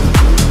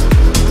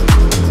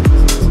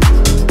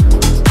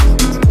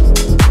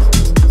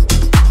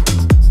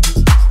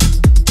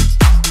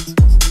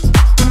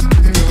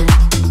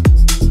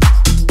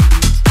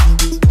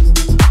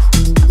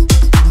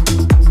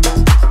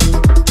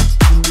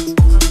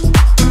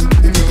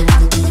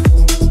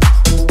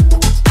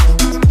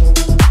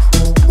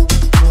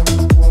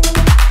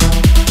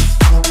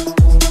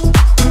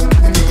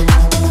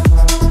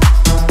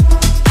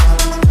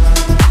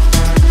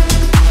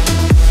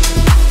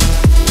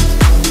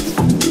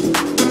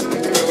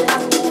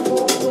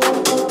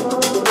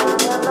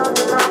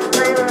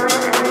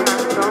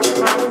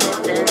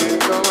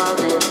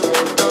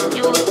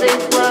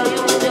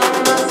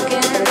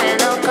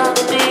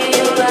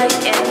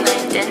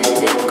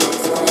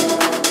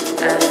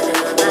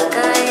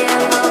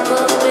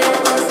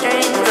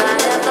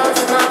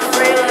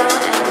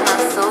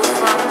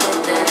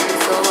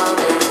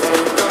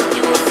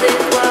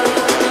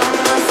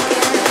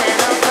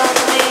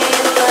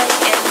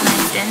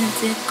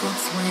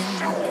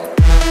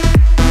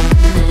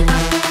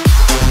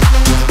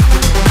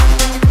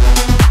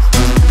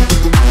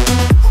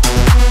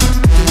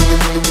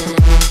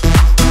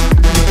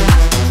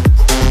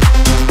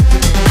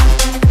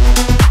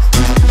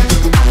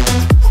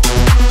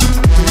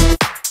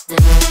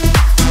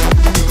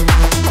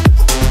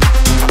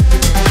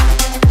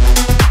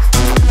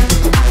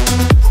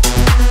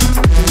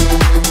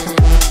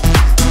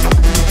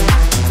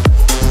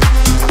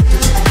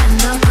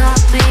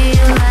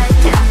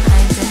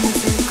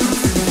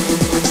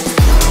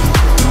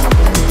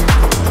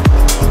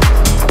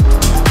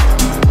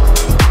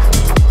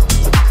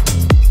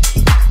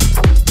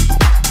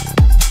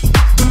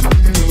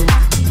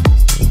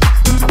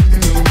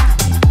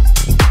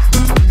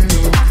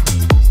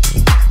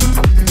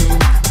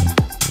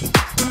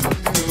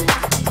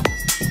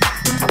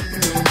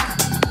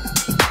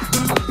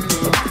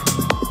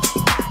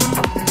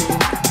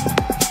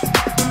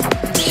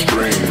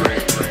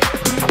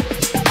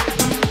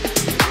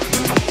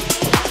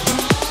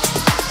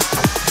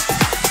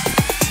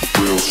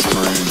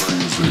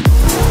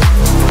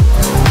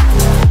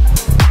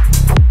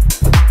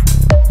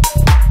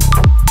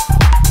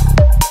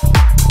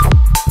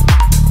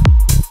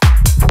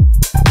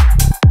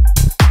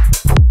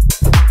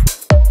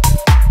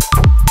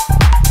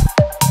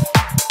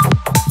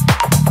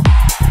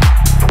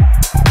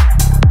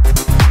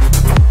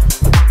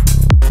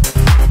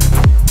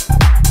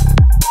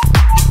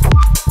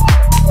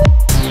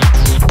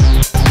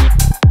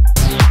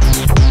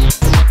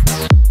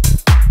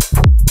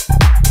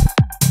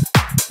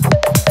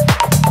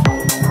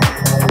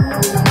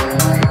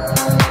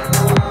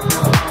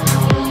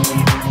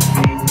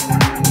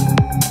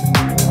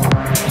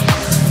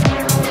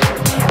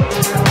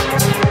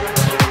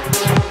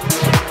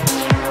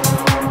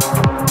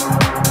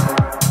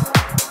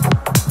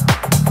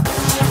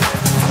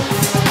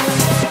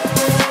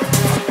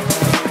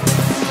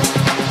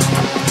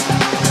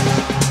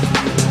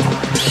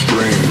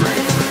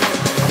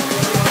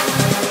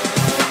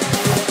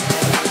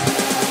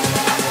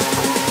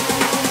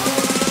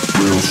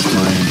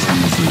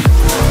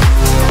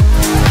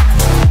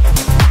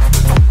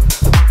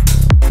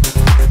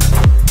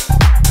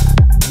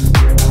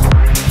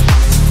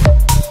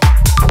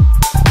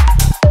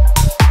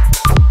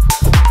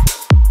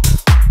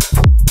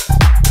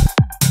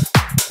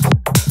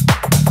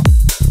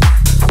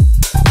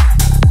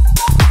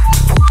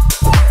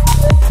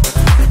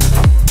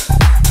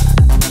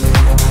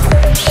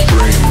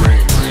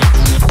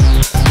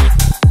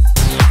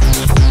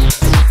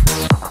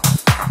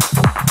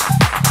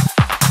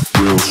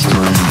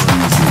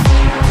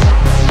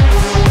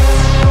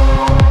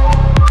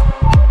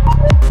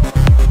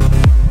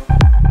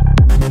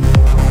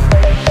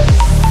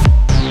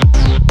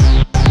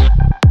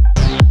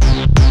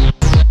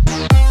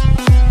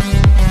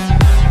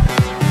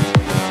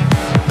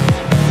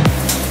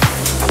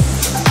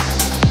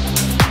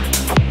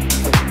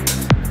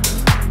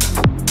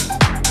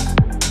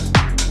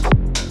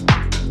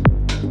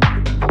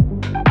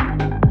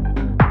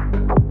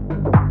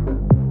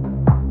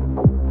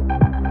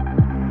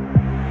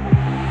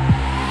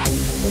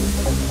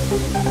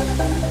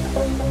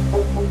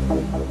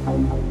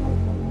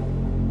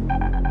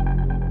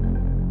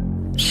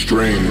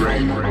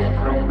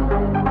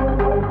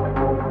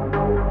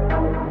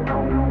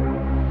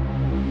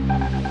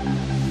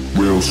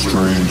 Real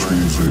strange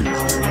music.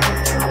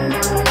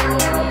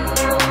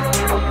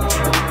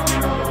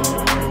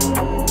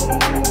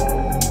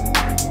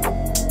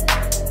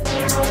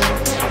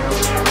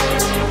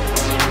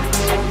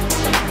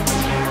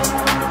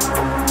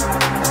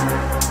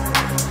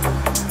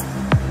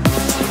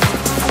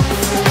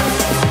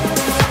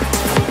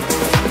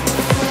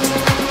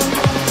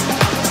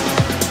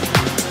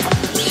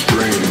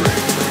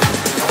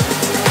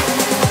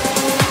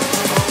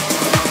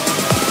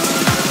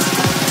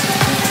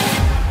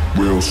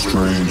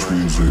 Strange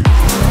music.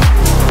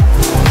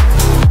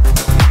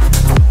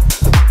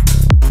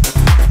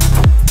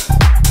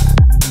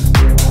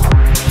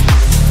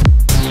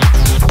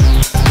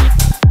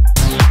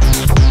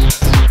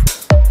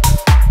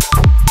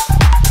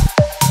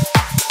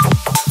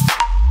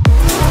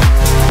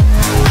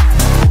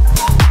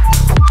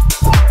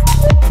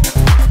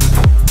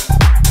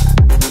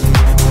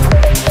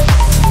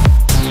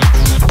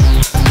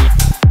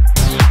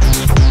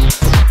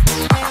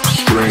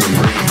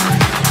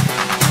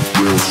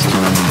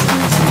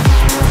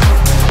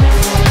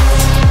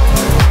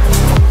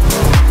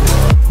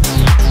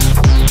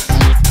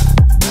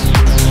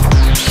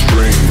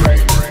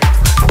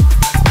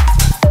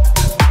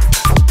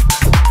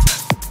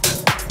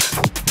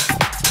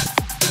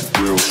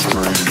 Real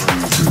strange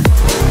music.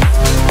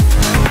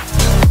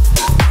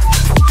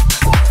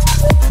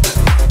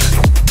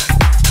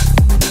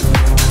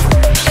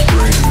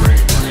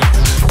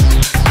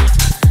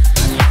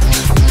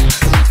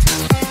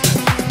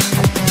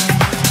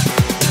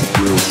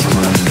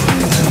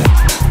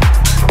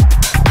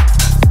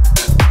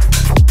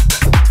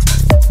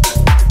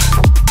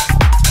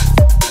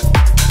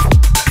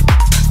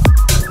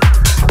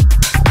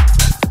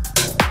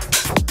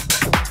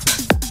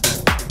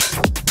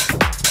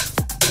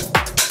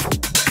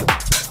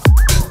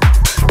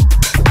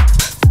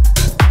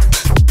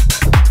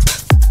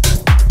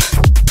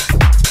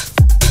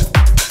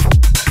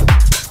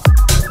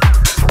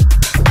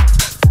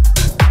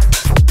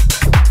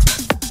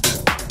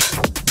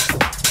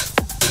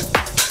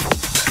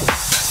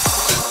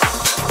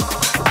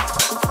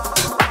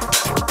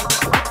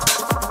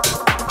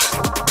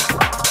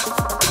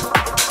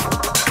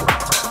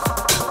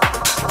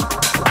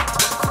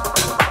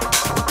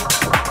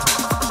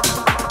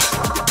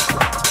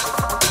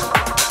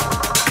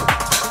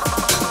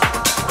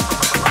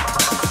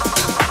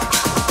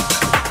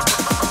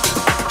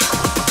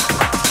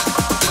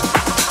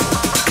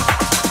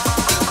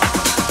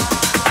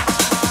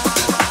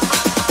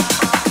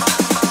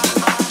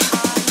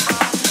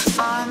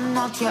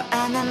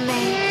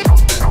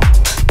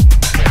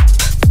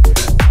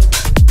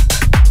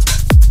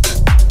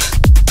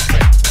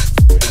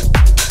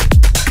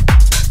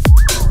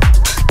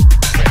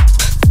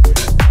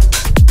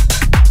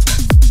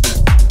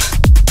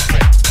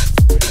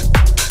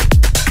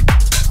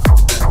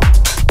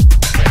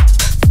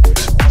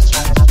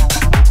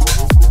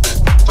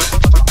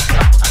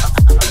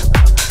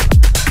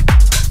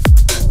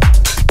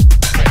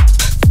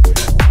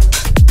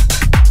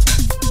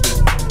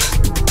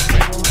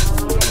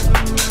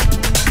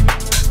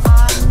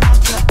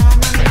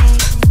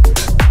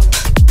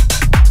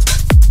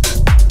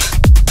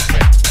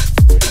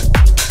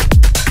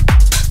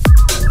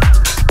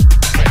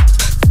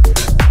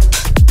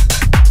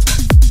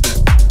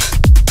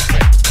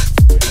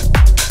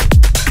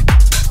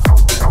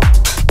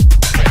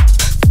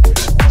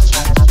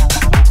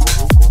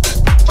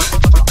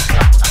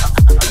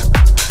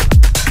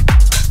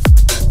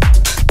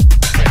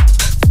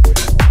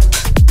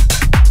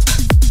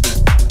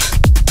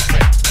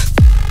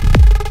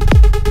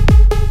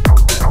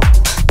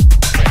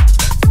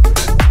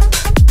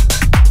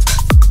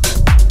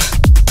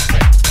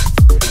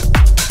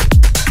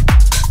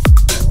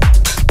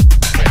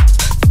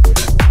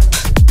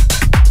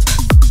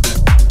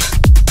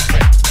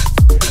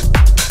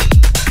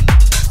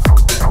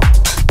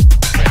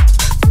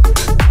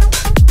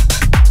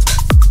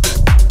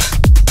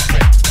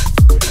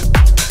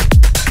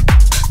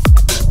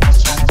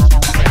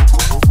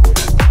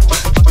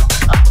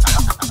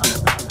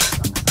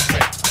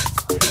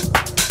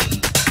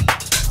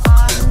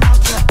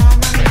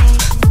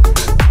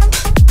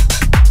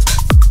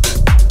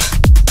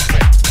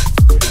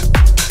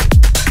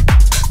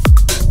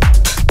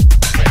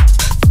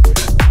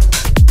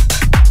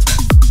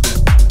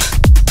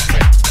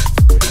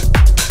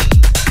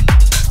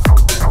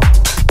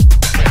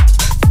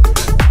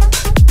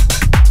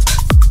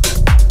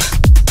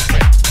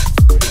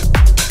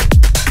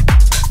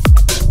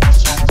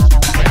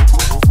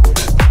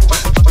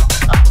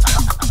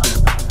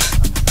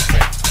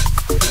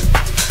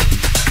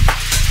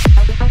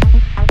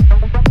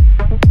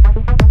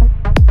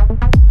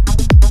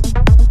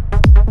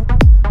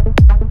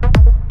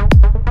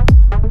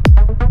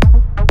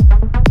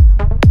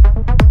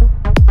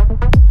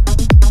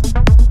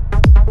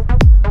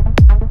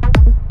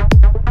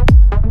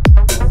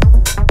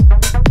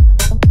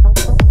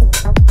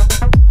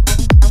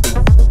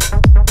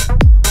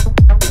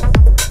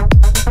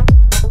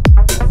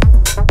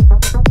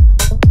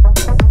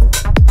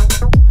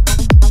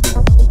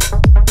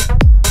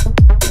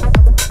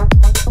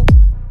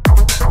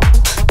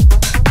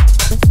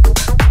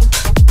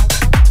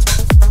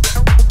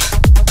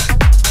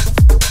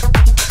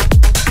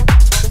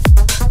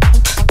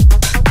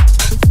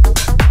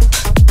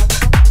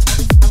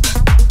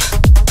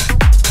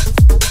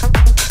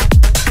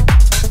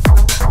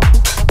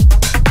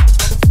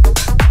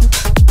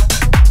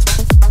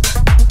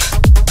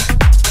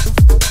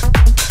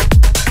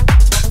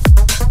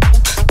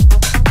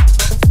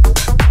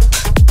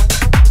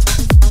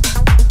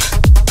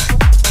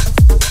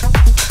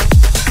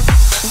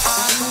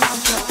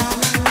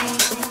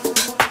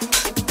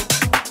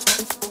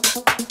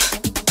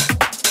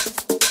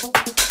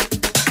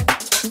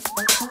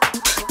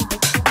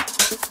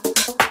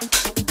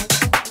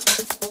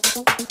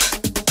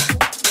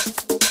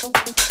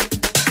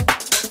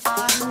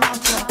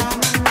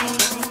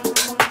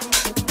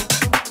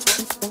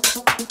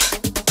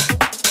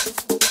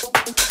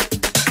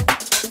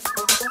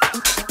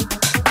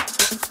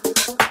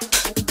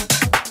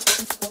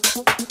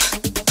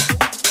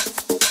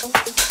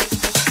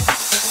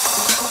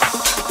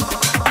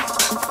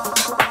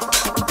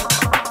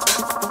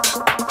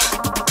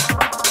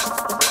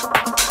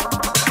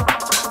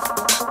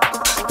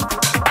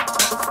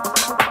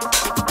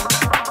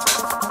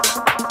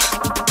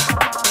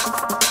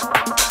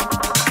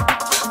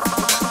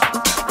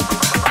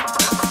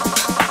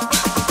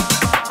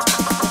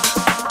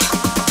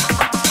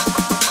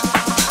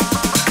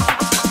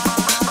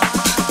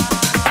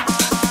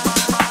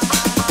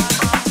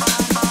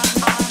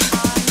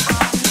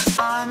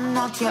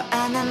 not your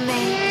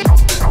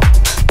enemy.